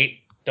 "Wait, wait,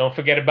 don't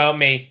forget about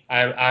me.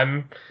 I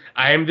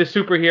am the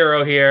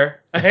superhero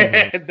here.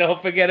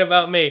 Don't forget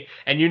about me."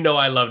 And you know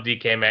I love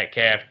DK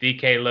Metcalf.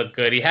 DK looked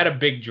good. He had a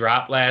big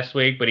drop last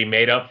week, but he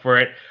made up for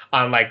it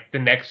on like the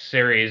next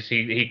series.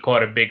 He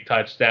caught a big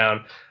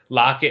touchdown.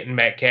 Lockett and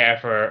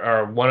Metcalf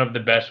are one of the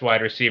best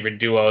wide receiver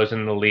duos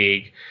in the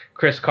league.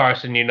 Chris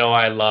Carson, you know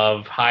I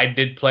love. Hyde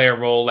did play a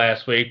role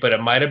last week, but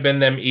it might have been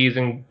them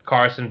easing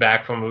Carson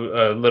back from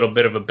a little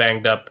bit of a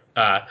banged up,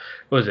 what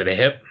was it, a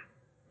hip?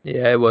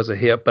 Yeah, it was a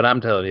hip, but I'm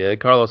telling you,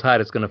 Carlos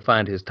Hyde is going to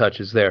find his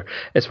touches there.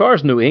 As far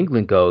as New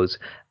England goes,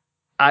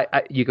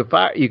 you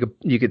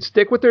could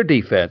stick with their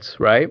defense,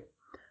 right?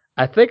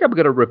 I think I'm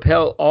going to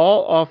repel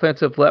all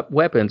offensive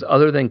weapons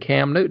other than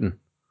Cam Newton.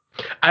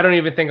 I don't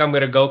even think I'm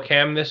going to go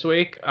Cam this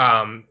week.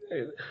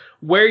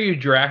 Where you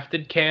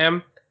drafted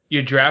Cam,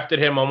 you drafted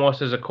him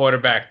almost as a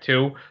quarterback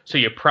too, so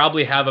you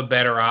probably have a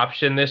better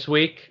option this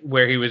week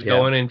where he was Yeah,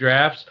 going in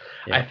drafts.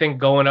 yeah. I think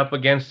going up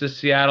against the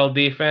Seattle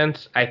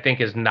defense, I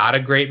think is not a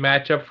great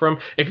matchup for him.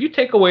 If you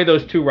take away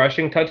those 2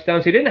 rushing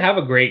touchdowns, he didn't have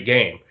a great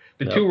game.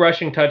 The No. 2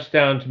 rushing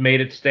touchdowns made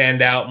it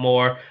stand out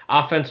more.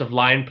 Offensive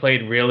line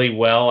played really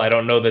well. I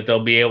don't know that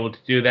they'll be able to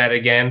do that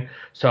again.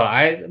 So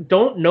I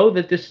don't know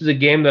that this is a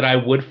game that I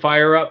would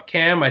fire up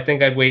Cam. I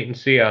think I'd wait and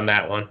see on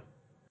that one.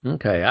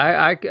 Okay,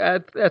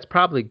 that's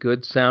probably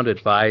good sound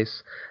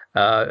advice.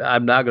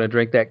 I'm not going to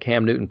drink that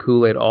Cam Newton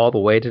Kool-Aid all the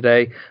way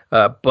today,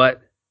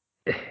 but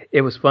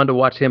it was fun to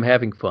watch him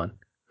having fun.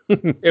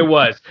 It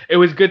was. It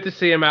was good to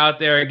see him out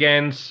there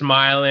again,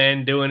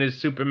 smiling, doing his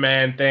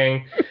Superman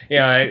thing.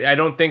 I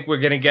don't think we're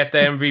going to get the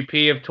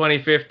MVP of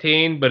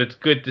 2015, but it's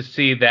good to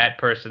see that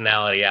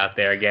personality out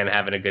there again,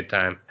 having a good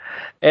time.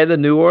 And the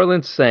New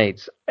Orleans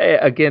Saints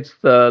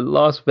against the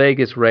Las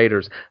Vegas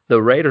Raiders.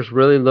 The Raiders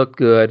really looked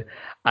good.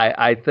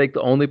 I think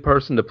the only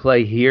person to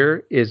play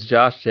here is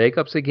Josh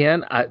Jacobs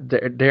again.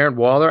 Darren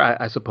Waller,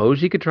 I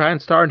suppose you could try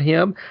and start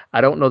him. I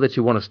don't know that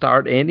you want to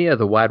start any of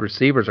the wide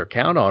receivers or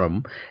count on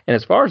them. And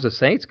as far as the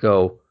Saints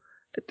go,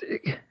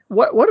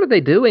 what are they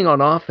doing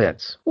on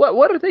offense?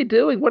 What are they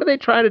doing? What are they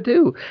trying to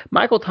do?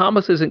 Michael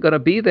Thomas isn't going to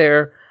be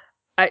there.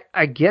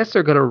 I guess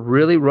they're going to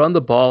really run the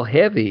ball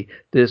heavy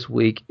this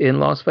week in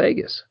Las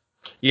Vegas.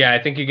 Yeah,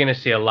 I think you're going to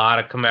see a lot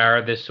of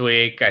Kamara this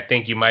week. I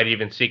think you might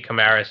even see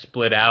Kamara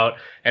split out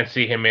and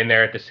see him in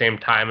there at the same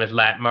time as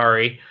Lat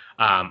Murray.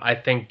 I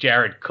think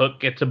Jared Cook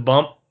gets a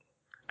bump.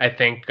 I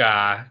think,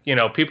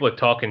 people are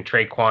talking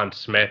Traquan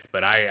Smith,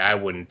 but I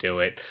wouldn't do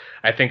it.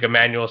 I think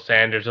Emmanuel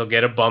Sanders will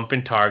get a bump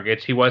in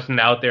targets. He wasn't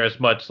out there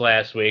as much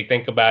last week.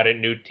 Think about it,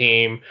 new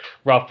team,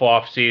 rough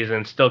off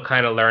season, still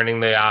kind of learning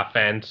the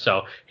offense.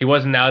 So he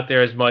wasn't out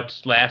there as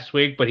much last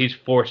week, but he's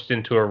forced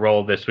into a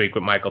role this week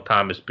with Michael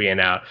Thomas being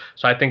out.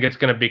 So I think it's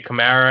going to be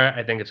Kamara,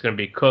 I think it's going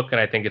to be Cook, and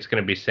I think it's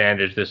going to be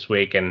Sanders this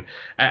week. And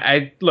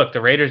I look,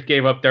 the Raiders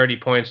gave up 30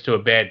 points to a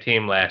bad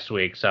team last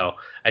week, so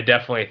I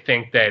definitely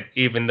think that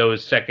even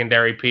those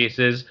secondary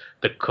pieces,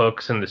 the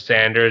Cooks and the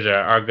Sanders,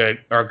 are good,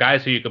 are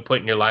guys who you could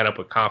put in your lineup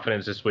with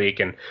confidence this week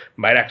and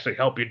might actually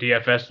help your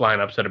DFS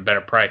lineups at a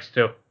better price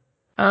too.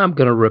 I'm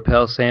going to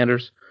repel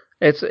Sanders.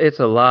 It's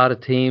a lot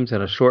of teams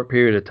in a short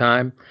period of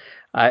time.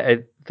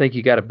 think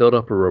you got to build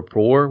up a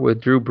rapport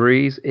with Drew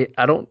Brees.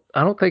 I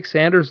don't think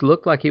Sanders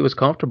looked like he was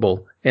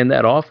comfortable in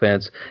that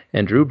offense,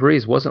 and Drew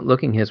Brees wasn't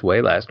looking his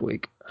way last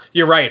week.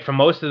 You're right. For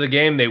most of the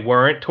game, they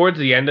weren't. Towards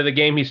the end of the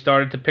game, he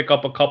started to pick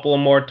up a couple of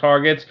more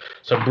targets.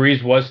 So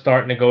Breeze was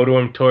starting to go to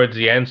him towards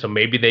the end. So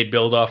maybe they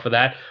build off of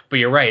that. But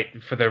you're right.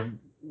 For the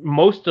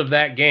most of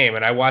that game,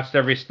 and I watched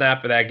every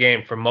snap of that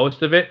game. For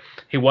most of it,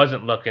 he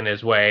wasn't looking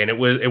his way, and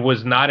it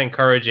was not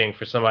encouraging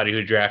for somebody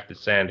who drafted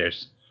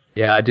Sanders.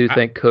 Yeah, I do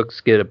think Cooks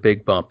get a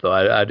big bump, though.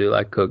 I do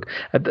like Cook.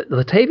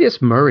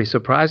 Latavius Murray,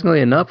 surprisingly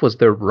enough, was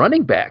their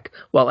running back,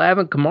 while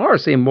Alvin Kamara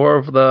seemed more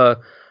of the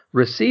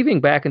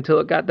receiving back until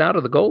it got down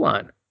to the goal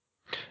line.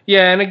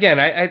 Yeah, and again,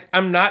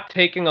 I'm not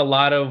taking a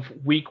lot of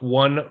week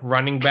one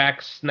running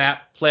back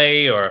snap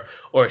play or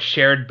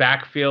shared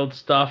backfield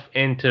stuff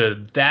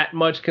into that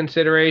much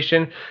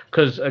consideration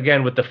because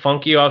again, with the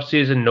funky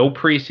offseason, no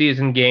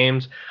preseason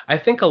games, I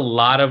think a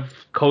lot of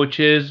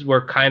coaches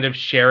were kind of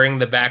sharing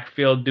the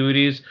backfield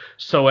duties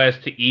so as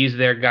to ease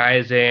their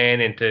guys in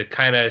and to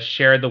kind of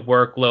share the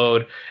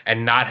workload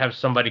and not have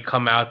somebody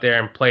come out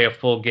there and play a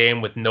full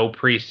game with no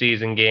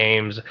preseason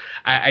games.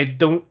 I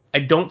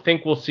don't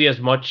think we'll see as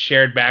much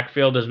shared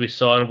backfield as we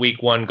saw in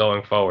week one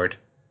going forward.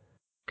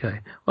 Okay.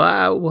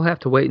 Well, we'll have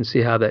to wait and see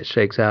how that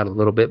shakes out a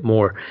little bit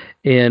more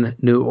in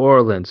New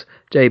Orleans.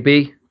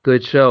 JB,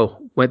 good show.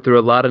 Went through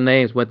a lot of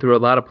names, went through a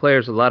lot of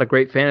players, a lot of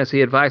great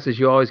fantasy advice as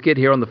you always get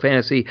here on the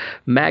Fantasy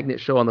Magnet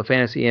Show on the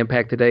Fantasy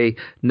Impact Today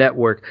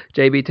Network.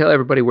 JB, tell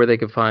everybody where they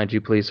can find you,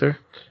 please, sir.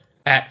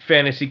 At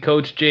Fantasy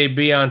Coach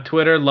JB on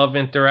Twitter. Love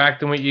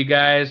interacting with you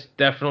guys.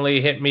 Definitely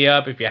hit me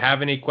up if you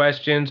have any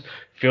questions.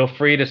 Feel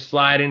free to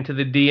slide into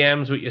the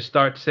DMs with your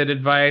start sit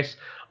advice.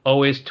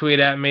 Always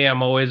tweet at me.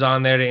 I'm always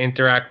on there to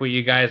interact with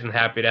you guys and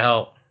happy to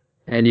help.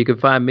 And you can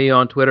find me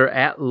on Twitter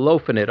at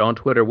Lofinit on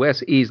Twitter,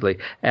 Wes Easley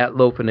at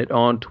Lofinit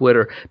on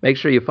Twitter. Make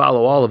sure you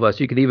follow all of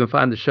us. You can even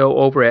find the show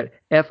over at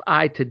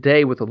FI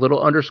Today with a little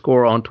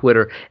underscore on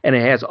Twitter, and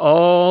it has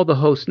all the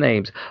host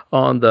names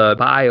on the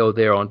bio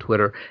there on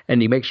Twitter.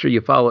 And you make sure you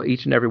follow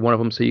each and every one of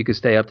them so you can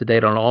stay up to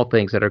date on all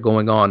things that are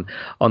going on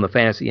the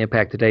Fantasy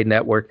Impact Today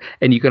network.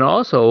 And you can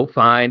also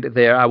find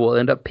there, I will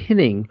end up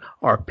pinning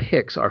our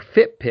picks, our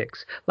fit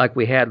picks, like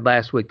we had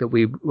last week that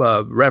we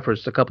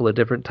referenced a couple of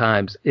different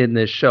times in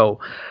this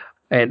show.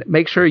 And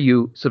make sure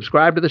you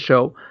subscribe to the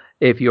show.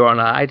 If you're on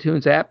an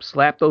iTunes app,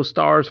 slap those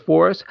stars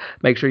for us.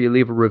 Make sure you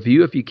leave a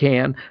review if you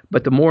can.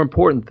 But the more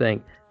important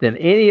thing than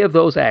any of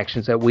those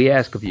actions that we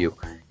ask of you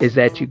is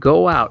that you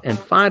go out and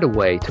find a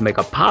way to make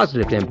a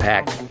positive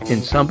impact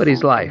in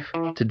somebody's life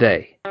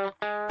today.